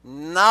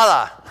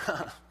nada?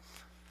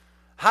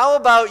 How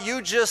about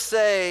you just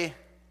say,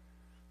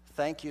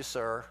 thank you,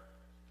 sir.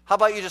 How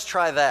about you just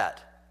try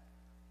that?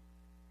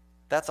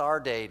 That's our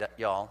day,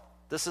 y'all.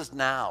 This is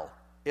now.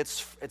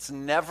 It's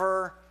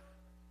never,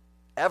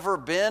 ever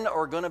been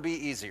or going to be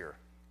easier.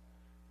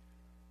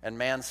 And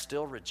man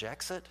still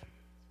rejects it?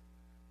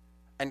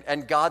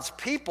 and God's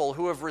people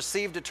who have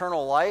received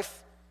eternal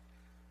life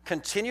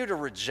continue to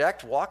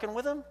reject walking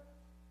with him?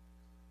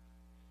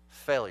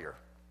 Failure.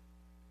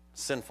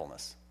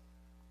 Sinfulness.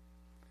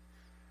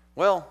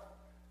 Well,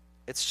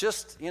 it's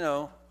just,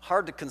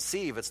 hard to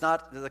conceive. It's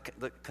not,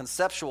 the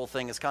conceptual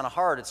thing is kind of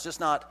hard. It's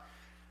not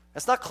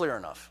clear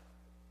enough.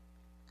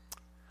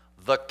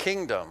 The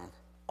kingdom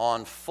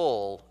on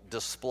full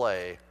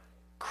display,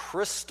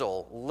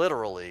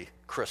 literally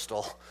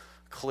crystal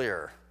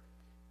clear.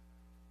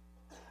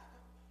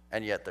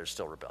 And yet there's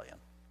still rebellion.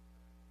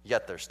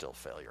 Yet there's still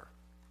failure.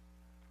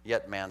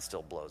 Yet man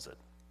still blows it.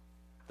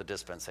 The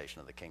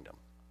dispensation of the kingdom.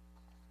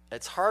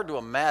 It's hard to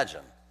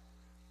imagine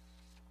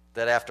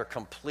that after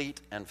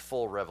complete and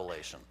full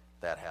revelation,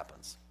 that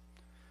happens.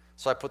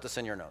 So I put this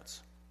in your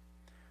notes.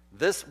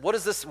 What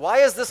is this? Why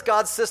is this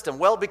God's system?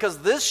 Well, because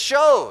this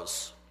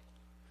shows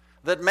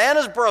that man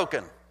is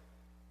broken,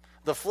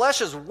 the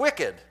flesh is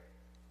wicked,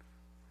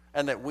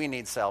 and that we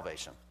need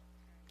salvation.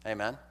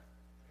 Amen?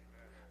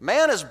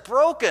 Man is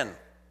broken.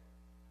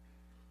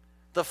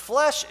 The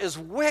flesh is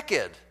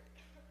wicked,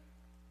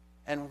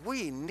 and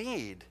we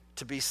need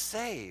to be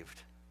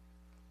saved.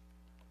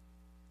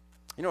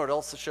 You know what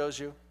else it shows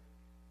you?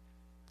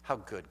 How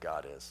good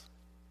God is.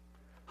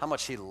 How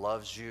much he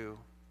loves you,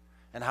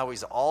 and how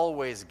he's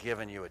always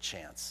given you a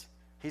chance.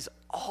 He's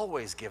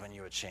always given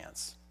you a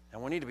chance,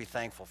 and we need to be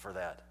thankful for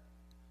that.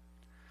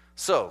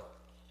 So,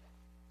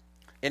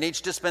 in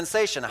each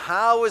dispensation,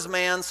 how is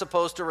man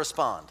supposed to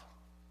respond?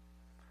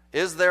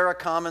 Is there a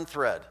common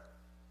thread?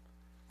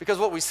 Because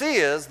what we see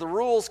is the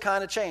rules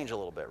kind of change a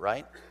little bit,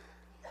 right?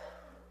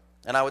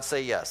 And I would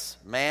say yes.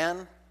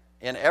 Man,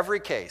 in every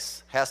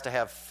case, has to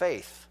have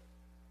faith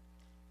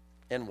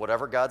in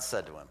whatever God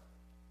said to him.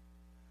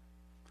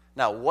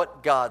 Now,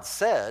 what God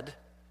said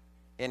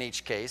in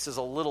each case is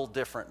a little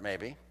different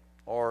maybe,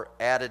 or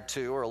added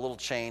to, or a little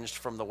changed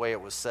from the way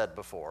it was said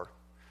before.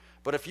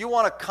 But if you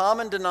want a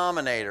common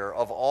denominator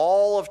of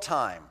all of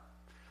time,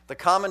 the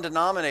common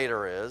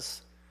denominator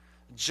is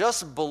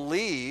just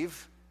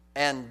believe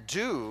and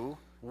do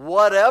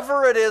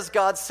whatever it is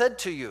God said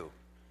to you.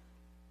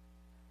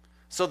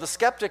 So the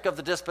skeptic of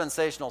the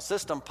dispensational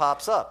system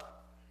pops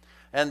up,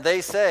 and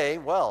they say,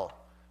 well,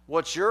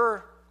 what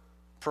you're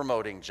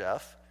promoting,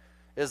 Jeff,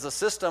 is a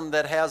system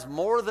that has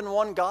more than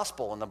one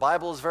gospel, and the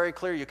Bible is very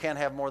clear you can't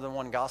have more than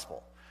one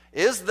gospel.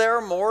 Is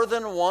there more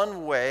than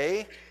one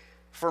way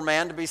for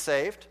man to be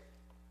saved?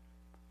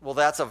 Well,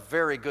 that's a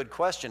very good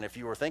question if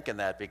you were thinking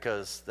that,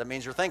 because that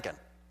means you're thinking.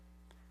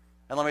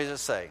 And let me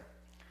just say,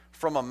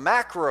 from a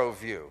macro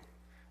view,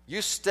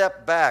 you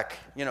step back,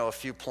 a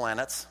few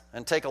planets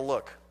and take a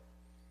look.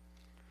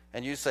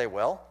 And you say,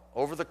 well,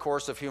 over the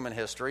course of human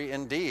history,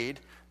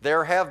 indeed,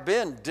 there have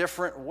been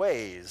different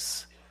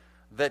ways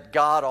that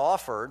God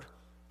offered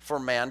for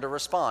man to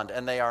respond,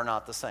 and they are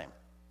not the same.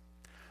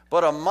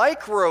 But a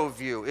micro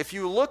view, if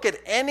you look at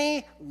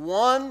any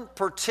one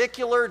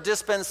particular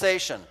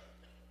dispensation,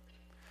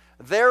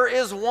 there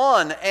is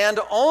one and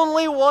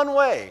only one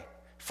way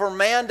for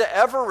man to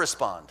ever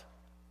respond.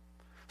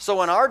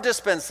 So in our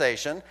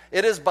dispensation,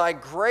 it is by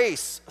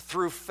grace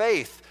through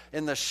faith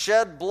in the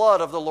shed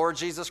blood of the Lord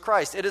Jesus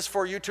Christ. It is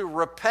for you to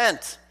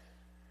repent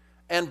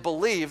and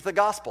believe the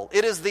gospel.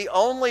 It is the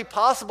only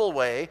possible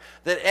way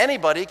that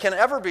anybody can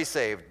ever be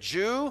saved,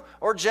 Jew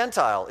or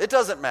Gentile. It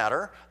doesn't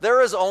matter.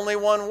 There is only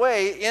one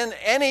way in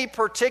any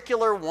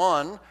particular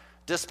one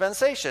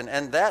dispensation,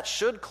 and that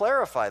should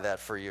clarify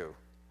that for you.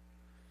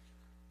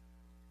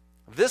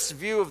 This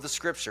view of the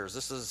Scriptures,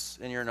 this is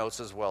in your notes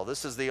as well,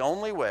 this is the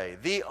only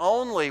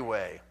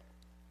way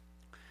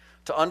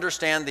to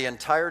understand the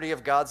entirety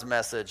of God's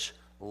message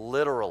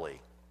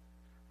literally,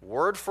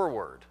 word for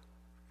word,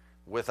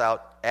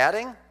 without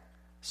adding,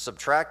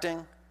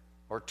 subtracting,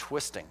 or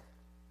twisting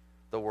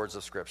the words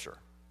of Scripture.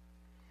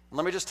 And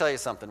let me just tell you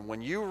something.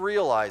 When you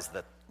realize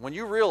that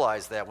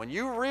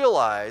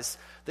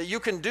you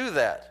can do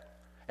that,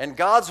 and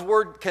God's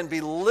word can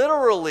be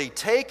literally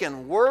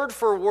taken word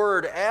for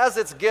word as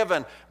it's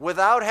given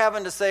without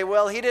having to say,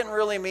 well, he didn't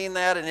really mean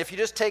that, and if you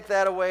just take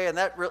that away, and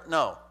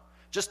no.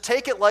 Just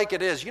take it like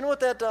it is. You know what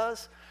that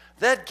does?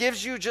 That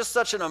gives you just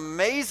such an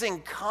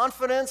amazing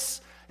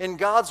confidence in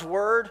God's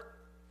word.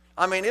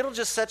 I mean, it'll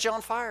just set you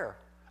on fire.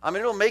 I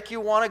mean, it'll make you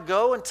want to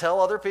go and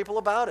tell other people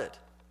about it.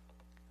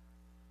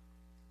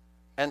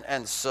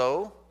 And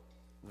so,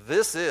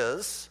 this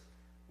is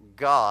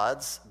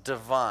God's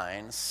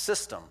divine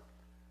system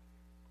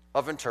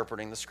of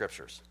interpreting the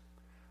Scriptures.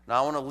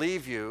 Now, I want to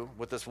leave you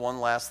with this one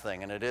last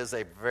thing, and it is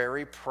a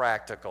very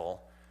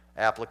practical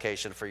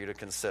application for you to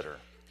consider.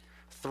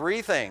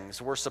 3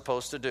 things we're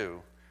supposed to do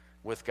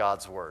with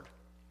God's Word.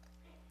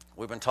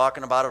 We've been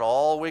talking about it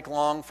all week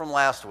long from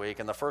last week,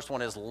 and the first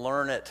one is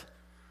learn it.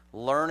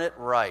 Learn it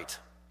right.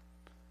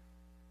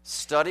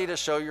 Study to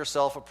show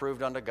yourself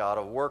approved unto God,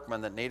 a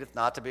workman that needeth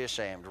not to be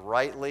ashamed,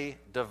 rightly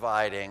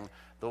dividing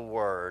the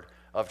word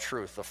of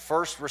truth. The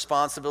first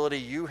responsibility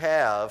you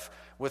have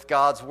with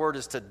God's word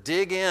is to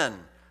dig in,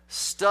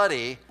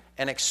 study,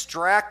 and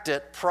extract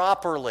it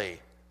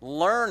properly.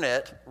 Learn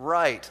it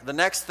right. The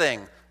next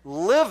thing,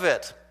 live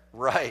it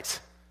right.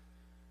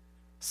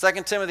 2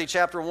 Timothy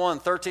chapter 1,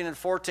 13 and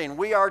 14.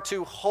 We are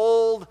to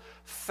hold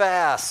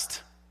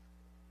fast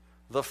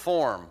the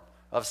form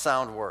of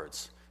sound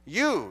words.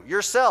 You,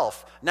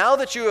 yourself, now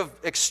that you have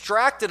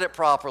extracted it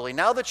properly,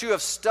 now that you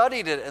have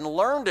studied it and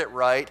learned it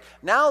right,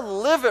 now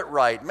live it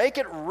right, make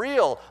it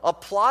real,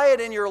 apply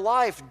it in your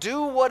life,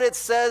 do what it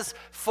says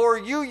for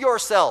you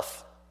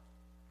yourself.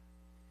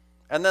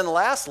 And then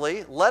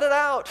lastly, let it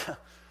out.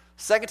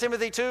 2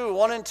 Timothy 2,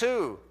 1 and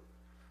 2.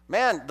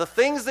 Man, the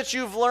things that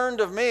you've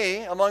learned of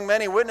me among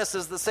many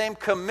witnesses, the same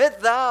commit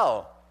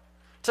thou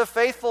to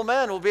faithful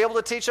men who will be able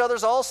to teach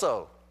others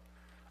also.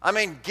 I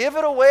mean, give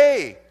it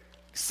away.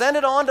 Send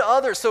it on to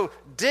others. So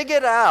dig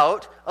it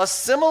out,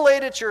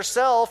 assimilate it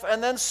yourself,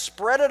 and then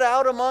spread it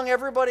out among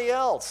everybody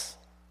else.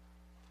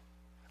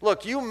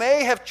 Look, you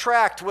may have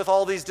tracked with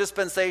all these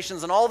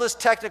dispensations and all this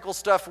technical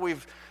stuff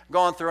we've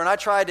gone through, and I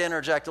tried to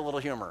interject a little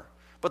humor.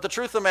 But the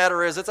truth of the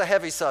matter is, it's a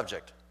heavy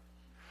subject.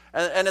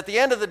 And at the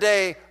end of the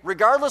day,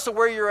 regardless of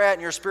where you're at in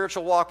your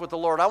spiritual walk with the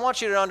Lord, I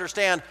want you to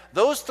understand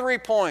those 3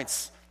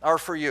 points are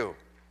for you.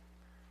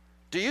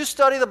 Do you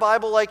study the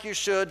Bible like you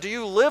should? Do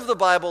you live the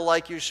Bible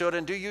like you should?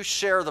 And do you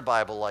share the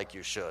Bible like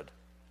you should?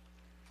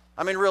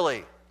 I mean,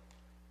 really,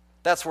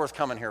 that's worth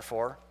coming here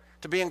for,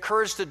 to be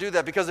encouraged to do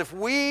that. Because if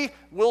we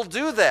will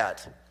do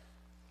that,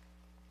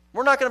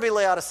 we're not going to be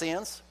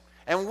Laodiceans,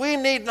 and we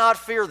need not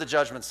fear the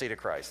judgment seat of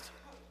Christ.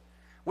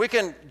 We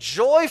can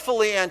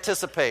joyfully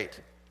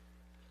anticipate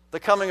the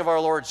coming of our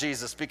Lord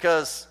Jesus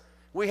because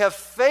we have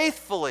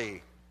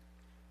faithfully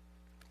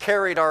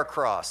carried our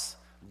cross,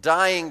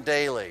 dying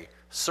daily,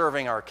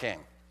 serving our King.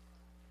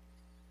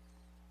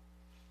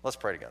 Let's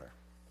pray together.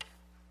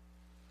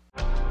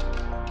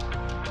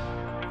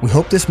 We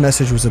hope this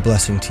message was a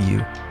blessing to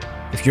you.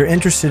 If you're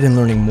interested in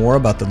learning more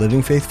about the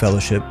Living Faith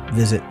Fellowship,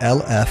 visit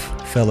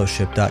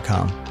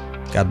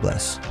lffellowship.com. God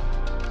bless.